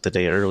to us like the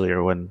day earlier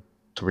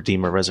to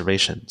redeem a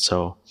reservation.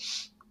 So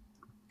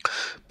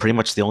pretty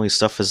much the only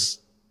stuff is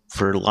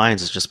for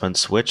lines has just been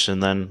Switch,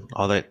 and then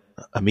all that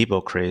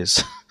Amiibo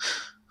craze.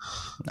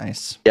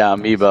 Nice. Yeah,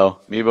 Amiibo.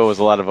 Amiibo was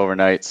a lot of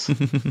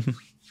overnights.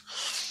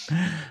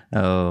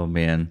 Oh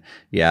man.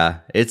 Yeah.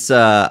 It's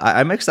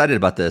I'm excited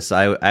about this.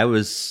 I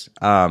was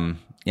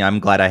I'm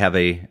glad I have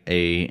a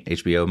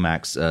HBO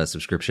Max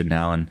subscription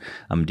now, and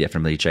I'm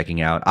definitely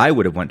checking out. I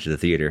would have went to the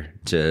theater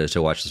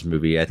to watch this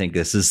movie. I think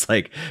this is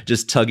like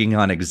just tugging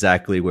on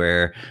exactly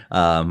where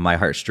my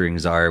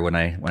heartstrings are when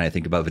I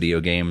think about video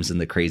games and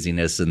the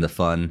craziness and the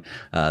fun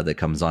that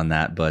comes on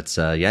that. But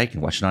yeah, you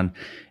can watch it on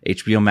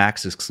HBO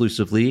Max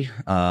exclusively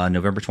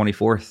November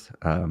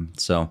 24th.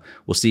 So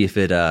we'll see if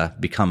it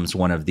becomes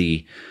one of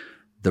the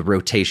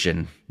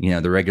rotation,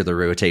 the regular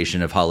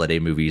rotation of holiday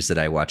movies that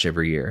I watch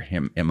every year.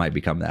 It might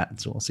become that.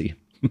 So we'll see.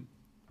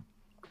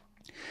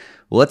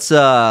 Let's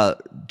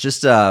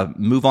just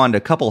move on to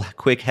a couple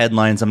quick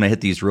headlines. I'm going to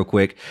hit these real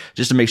quick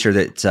just to make sure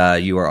that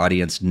you, our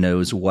audience,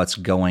 knows what's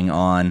going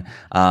on.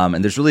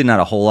 And there's really not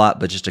a whole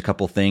lot, but just a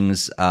couple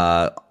things.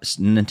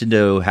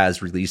 Nintendo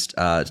has released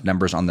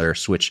numbers on their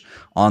Switch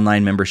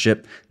Online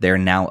membership. They're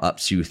now up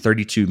to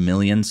 32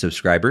 million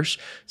subscribers.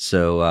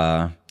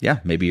 So yeah,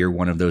 maybe you're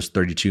one of those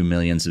 32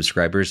 million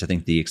subscribers. I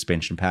think the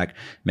expansion pack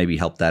maybe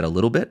helped that a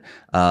little bit.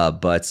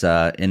 But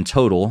in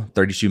total,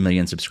 32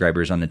 million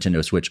subscribers on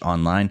Nintendo Switch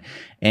Online.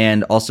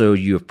 And also,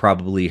 you have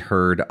probably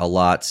heard a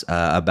lot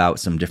about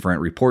some different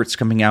reports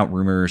coming out,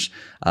 rumors,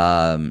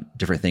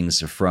 different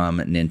things from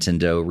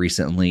Nintendo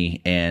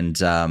recently. And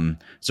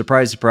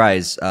surprise,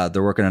 surprise,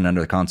 they're working on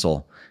another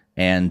console.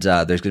 And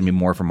there's going to be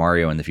more for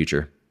Mario in the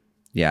future.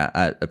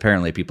 Yeah,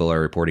 apparently people are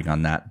reporting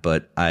on that,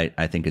 but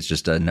I think it's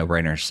just a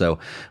no-brainer. So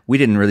we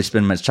didn't really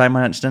spend much time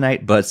on it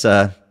tonight, but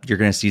you're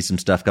going to see some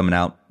stuff coming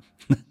out.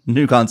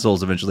 New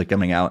consoles eventually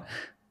coming out.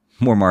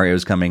 More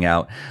Mario's coming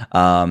out.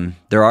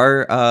 There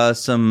are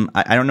some,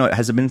 I don't know,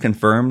 has it been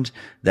confirmed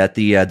that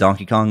the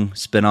Donkey Kong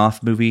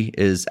spin-off movie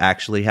is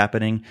actually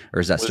happening? Or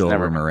is that still a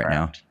rumor right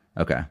now?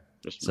 Okay.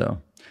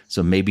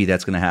 So maybe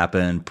that's going to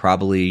happen.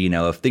 Probably,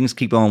 if things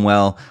keep going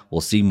well,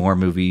 we'll see more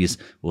movies,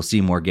 we'll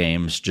see more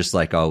games, just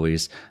like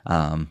always.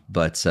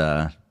 But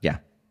yeah,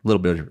 a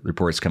little bit of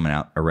reports coming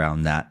out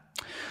around that.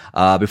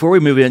 Before we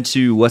move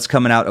into what's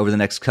coming out over the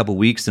next couple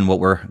weeks and what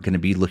we're going to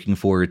be looking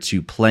forward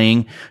to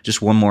playing,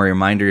 just one more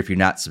reminder, if you're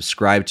not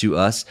subscribed to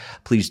us,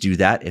 please do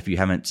that. If you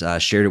haven't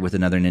shared it with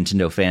another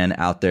Nintendo fan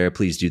out there,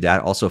 please do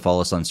that. Also follow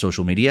us on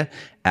social media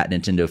at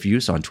Nintendo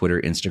Fuse on Twitter,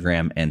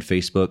 Instagram, and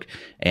Facebook,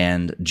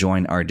 and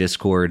join our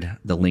Discord.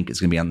 The link is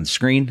going to be on the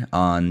screen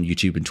on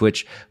YouTube and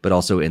Twitch, but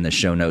also in the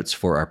show notes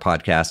for our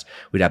podcast.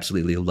 We'd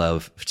absolutely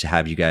love to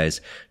have you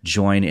guys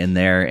join in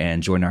there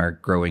and join our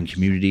growing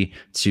community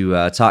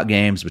to talk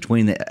games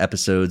between the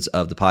episodes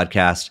of the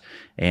podcast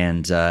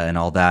and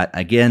all that.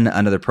 Again,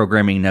 another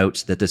programming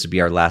note that this would be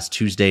our last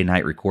Tuesday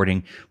night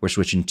recording. We're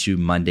switching to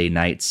Monday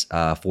nights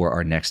for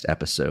our next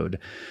episode.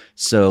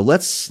 So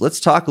let's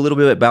talk a little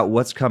bit about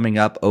what's coming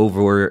up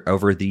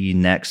over the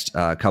next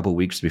couple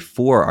weeks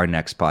before our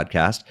next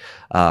podcast.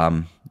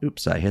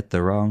 Oops, I hit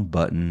the wrong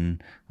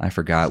button. I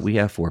forgot we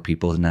have 4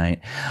 people tonight.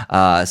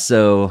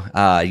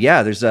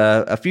 Yeah, there's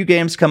a few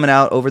games coming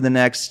out over the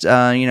next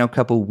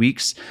couple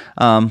weeks.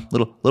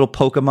 Little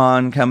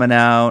Pokemon coming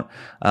out,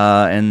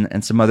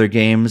 and some other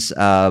games.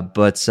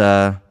 But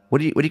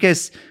what do you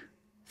guys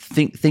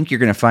think you're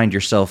going to find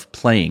yourself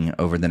playing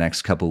over the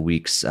next couple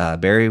weeks?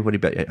 Barry,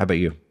 how about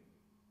you?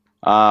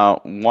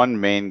 One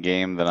main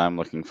game that I'm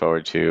looking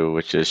forward to,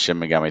 which is Shin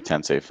Megami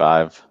Tensei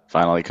 5,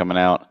 finally coming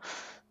out.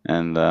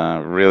 And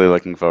really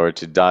looking forward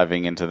to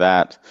diving into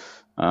that,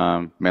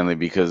 mainly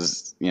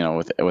because,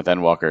 with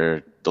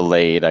Endwalker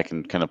delayed, I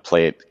can kind of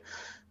play it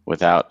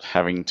without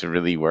having to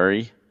really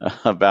worry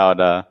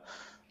about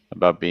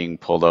being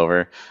pulled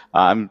over.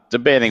 I'm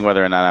debating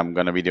whether or not I'm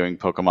going to be doing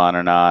Pokemon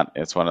or not.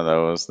 It's one of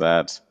those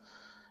that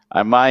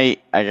I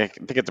might. I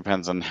think it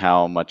depends on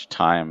how much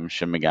time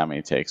Shin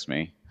Megami takes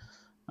me.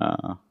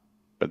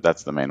 But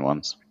that's the main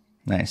ones.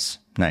 Nice.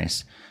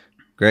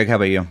 Greg, how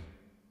about you?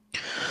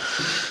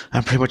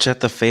 I'm pretty much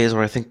at the phase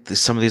where I think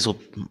some of these will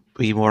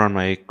be more on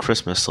my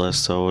Christmas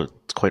list, so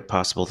it's quite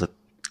possible that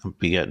I'll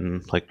be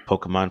getting like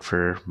Pokemon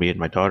for me and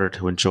my daughter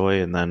to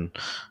enjoy, and then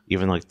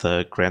even like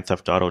the Grand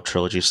Theft Auto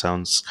trilogy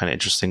sounds kind of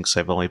interesting because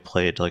I've only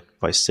played like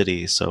Vice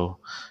City, so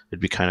it'd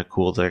be kind of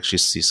cool to actually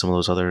see some of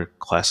those other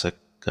classic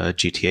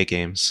GTA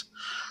games.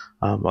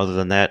 Other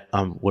than that,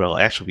 what I'll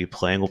actually be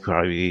playing will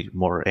probably be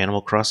more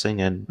Animal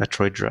Crossing and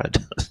Metroid Dread.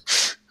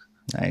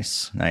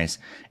 Nice.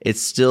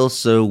 It's still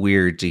so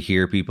weird to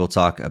hear people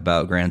talk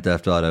about Grand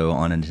Theft Auto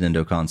on a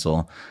Nintendo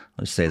console.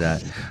 Let's say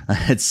that.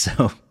 It's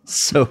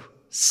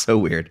so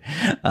weird.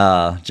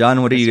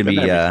 John, what are you going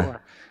to be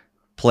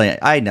playing?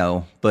 I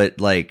know,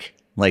 but like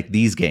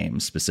these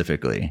games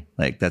specifically,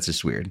 like that's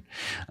just weird.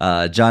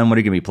 John, what are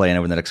you going to be playing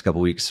over the next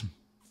couple weeks?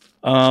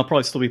 I'll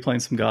probably still be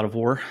playing some God of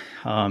War,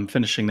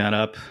 finishing that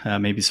up,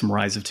 maybe some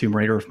Rise of Tomb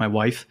Raider with my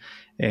wife.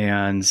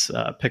 And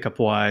pickup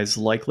wise,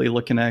 likely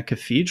looking at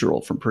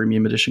Cathedral from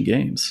Premium Edition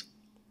Games.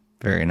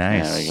 Very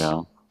nice. There we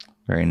go.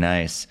 Very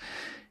nice.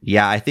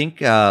 Yeah, I think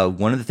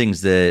one of the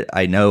things that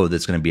I know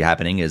that's going to be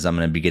happening is I'm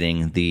going to be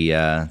getting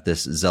the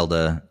this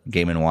Zelda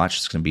Game & Watch.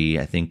 It's going to be,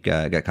 I think,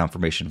 got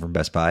confirmation from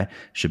Best Buy.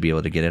 Should be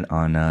able to get it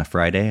on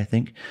Friday, I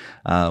think,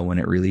 when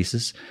it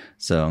releases.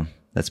 So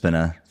that's been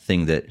a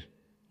thing that,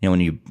 when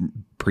you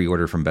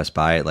pre-order from Best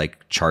Buy, it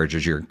like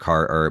charges your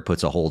card or it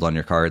puts a hold on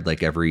your card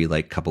like every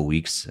like couple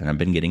weeks. And I've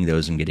been getting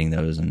those, and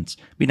it'd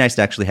be nice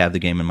to actually have the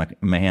game in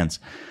my hands.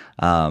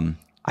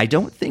 I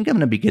don't think I'm going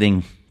to be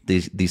getting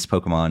these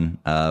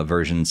Pokemon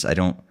versions. I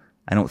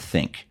don't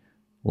think.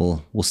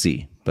 We'll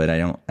see, but I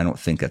don't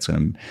think that's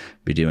going to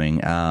be doing.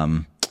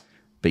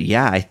 But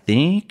yeah, I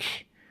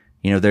think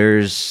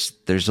there's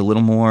a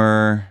little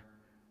more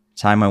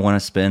time I want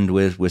to spend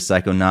with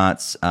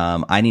Psychonauts.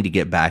 I need to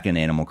get back in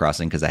Animal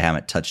Crossing because I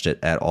haven't touched it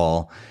at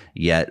all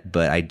yet,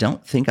 but I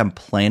don't think I'm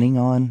planning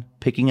on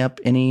picking up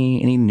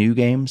any new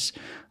games.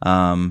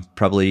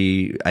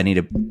 Probably I need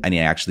to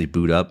actually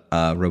boot up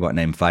Robot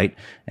Named Fight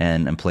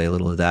and play a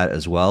little of that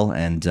as well.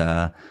 And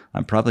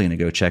I'm probably going to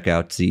go check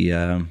out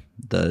the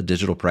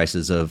digital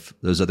prices of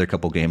those other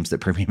couple games that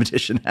Premium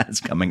Edition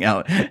has coming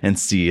out and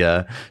see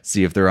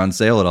if they're on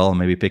sale at all, and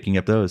maybe picking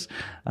up those.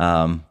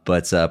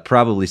 But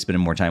probably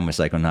spending more time with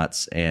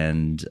Psychonauts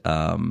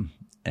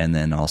and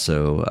then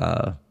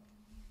also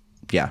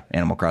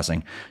Animal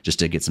Crossing, just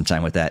to get some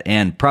time with that,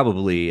 and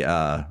probably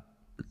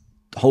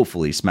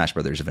hopefully Smash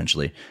Brothers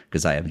eventually,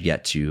 because I have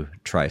yet to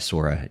try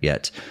Sora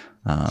yet.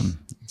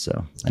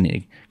 So I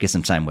need to get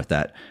some time with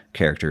that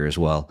character as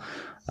well.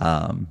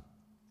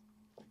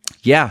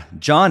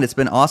 John, it's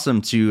been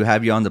awesome to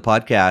have you on the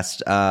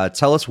podcast.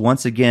 Tell us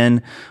once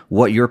again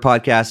what your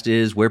podcast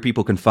is, where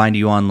people can find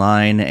you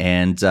online,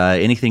 and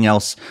anything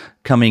else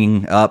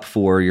coming up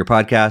for your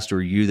podcast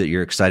or you that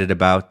you're excited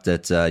about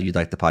that you'd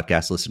like the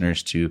podcast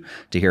listeners to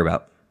hear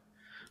about.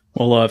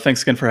 Well,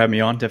 thanks again for having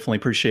me on. Definitely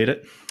appreciate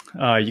it.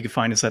 You can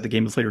find us at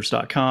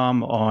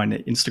thegamedeflators.com, on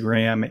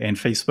Instagram and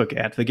Facebook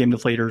at The Game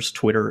Deflators,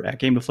 Twitter at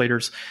Game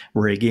Deflators.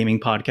 We're a gaming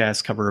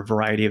podcast, cover a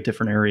variety of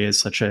different areas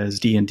such as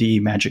D&D,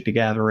 Magic the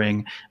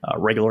Gathering,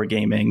 regular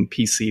gaming,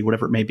 PC,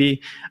 whatever it may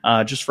be.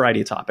 Just a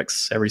variety of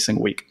topics every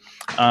single week.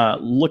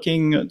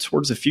 Looking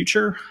towards the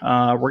future,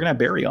 we're going to have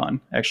Barry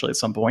on actually at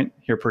some point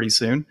here pretty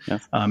soon. Yeah.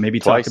 Maybe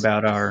twice. Talk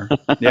about our,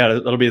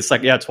 it'll be the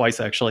second, twice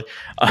actually.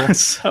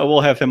 So we'll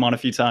have him on a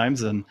few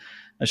times, and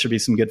that should be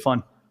some good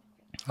fun.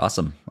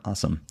 Awesome.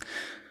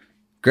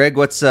 Greg,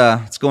 what's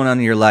going on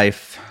in your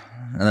life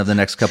over the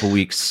next couple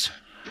weeks?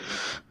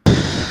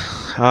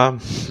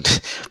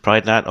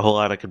 Probably not a whole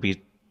lot I could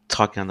be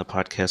talking on the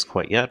podcast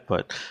quite yet,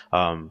 but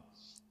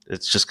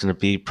it's just going to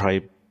be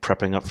probably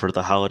prepping up for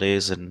the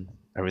holidays and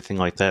everything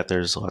like that.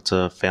 There's lots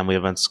of family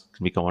events going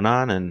to be going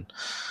on, and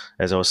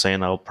as I was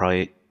saying, I'll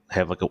probably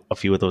have like a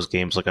few of those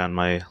games like on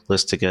my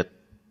list to get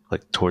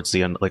like towards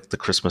the end, like the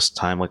Christmas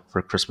time, like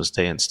for Christmas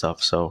Day and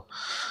stuff. So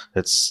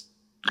it's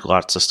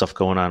lots of stuff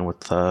going on with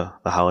the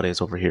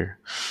holidays over here.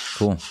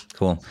 Cool.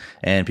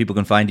 And people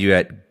can find you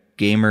at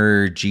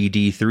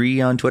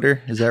GamerGD3 on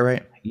Twitter. Is that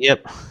right?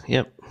 Yep.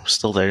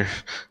 Still there.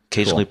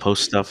 Occasionally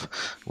post stuff.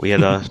 We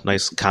had a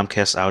nice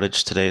Comcast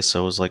outage today,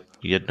 so it was like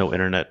you had no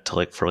internet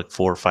for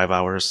 4 or 5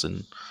 hours,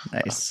 and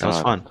nice. That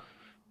was fun.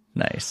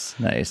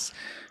 Nice.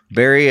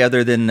 Barry,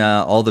 other than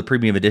all the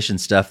Premium Edition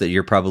stuff that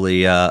you're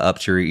probably up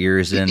to your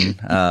ears in,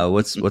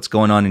 what's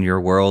going on in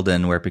your world,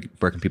 and where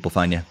can people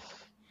find you?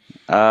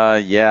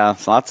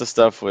 Lots of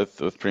stuff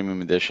with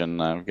Premium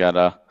Edition. I've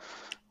got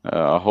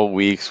a whole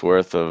week's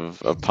worth of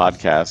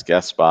podcast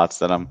guest spots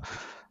that I'm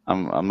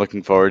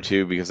looking forward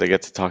to, because I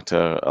get to talk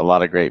to a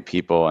lot of great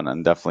people, and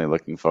I'm definitely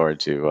looking forward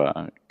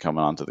to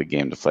coming onto the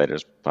Game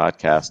Deflators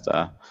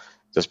podcast.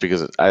 Just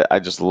because I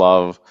just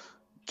love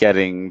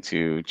getting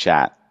to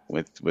chat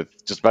with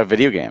just about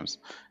video games,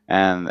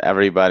 and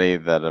everybody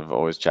that I've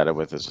always chatted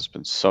with has just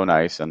been so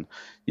nice, and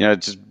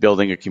just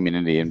building a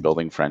community and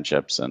building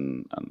friendships,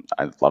 and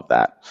I love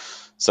that.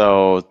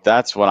 So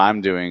that's what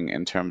I'm doing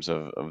in terms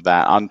of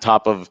that, on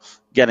top of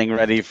getting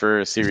ready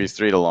for Series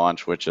 3 to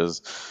launch, which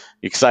is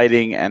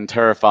exciting and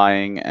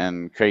terrifying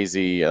and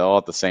crazy all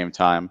at the same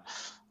time.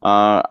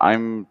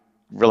 I'm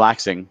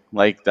relaxing.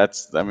 Like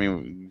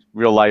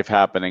real life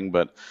happening,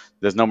 but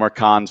there's no more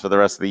cons for the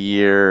rest of the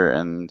year,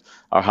 and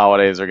our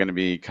holidays are going to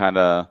be kind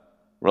of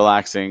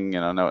relaxing.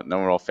 No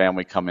real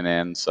family coming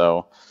in,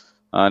 so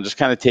just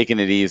kind of taking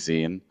it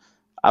easy, and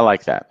I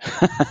like that.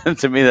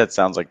 To me, that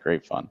sounds like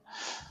great fun.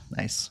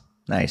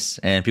 Nice.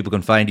 And people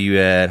can find you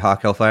at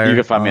Hawk Hellfire. You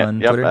can find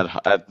me Twitter?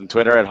 at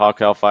Twitter at Hawk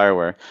Hellfire,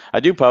 where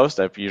I do post.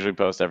 I usually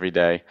post every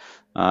day.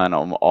 And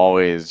I'm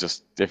always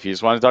if you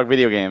just want to talk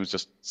video games,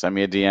 just send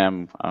me a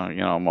DM.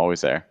 I'm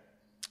always there.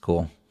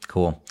 Cool.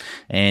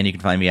 And you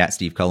can find me at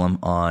Steve Cullum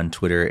on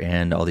Twitter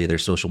and all the other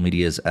social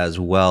medias as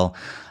well.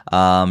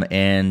 Other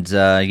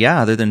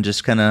than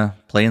just kind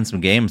of playing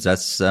some games,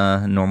 that's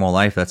normal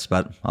life. That's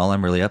about all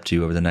I'm really up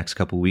to over the next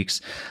couple of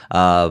weeks.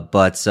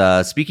 But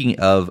speaking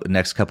of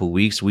next couple of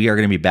weeks, we are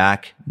going to be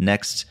back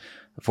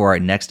for our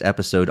next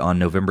episode on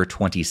November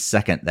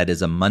 22nd. That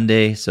is a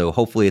Monday. So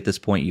hopefully at this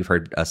point, you've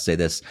heard us say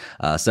this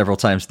several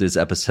times through this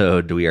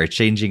episode. We are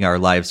changing our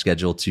live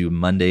schedule to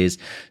Mondays.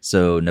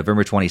 So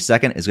November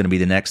 22nd is going to be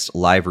the next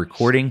live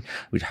recording.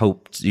 We'd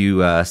hope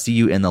to see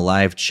you in the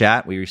live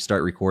chat. We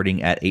start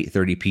recording at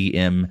 8:30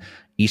 p.m.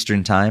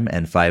 Eastern time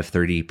and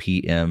 5:30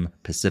 p.m.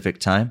 Pacific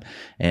time.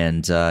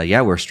 And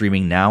we're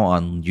streaming now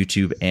on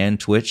YouTube and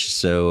Twitch.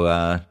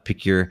 So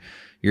pick your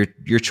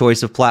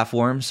choice of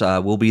platforms.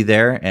 We'll be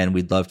there, and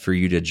we'd love for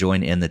you to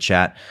join in the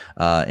chat.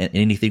 And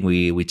anything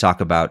we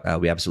talk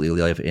about, we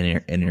absolutely love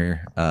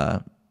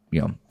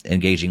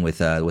engaging with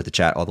the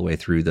chat all the way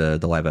through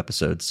the live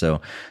episode.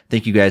 So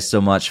thank you guys so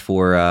much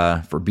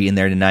for being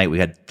there tonight. We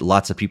had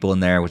lots of people in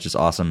there, which is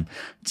awesome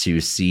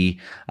to see.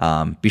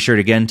 Be sure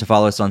to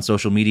follow us on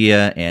social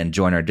media and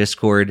join our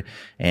Discord,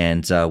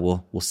 and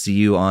we'll see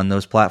you on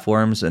those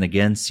platforms. And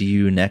again, see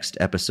you next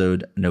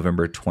episode,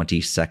 November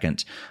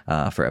 22nd,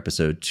 for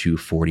episode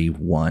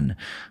 241.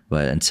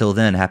 But until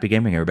then, happy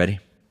gaming, everybody.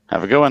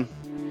 Have a good one.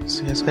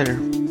 See you guys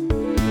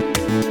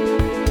later.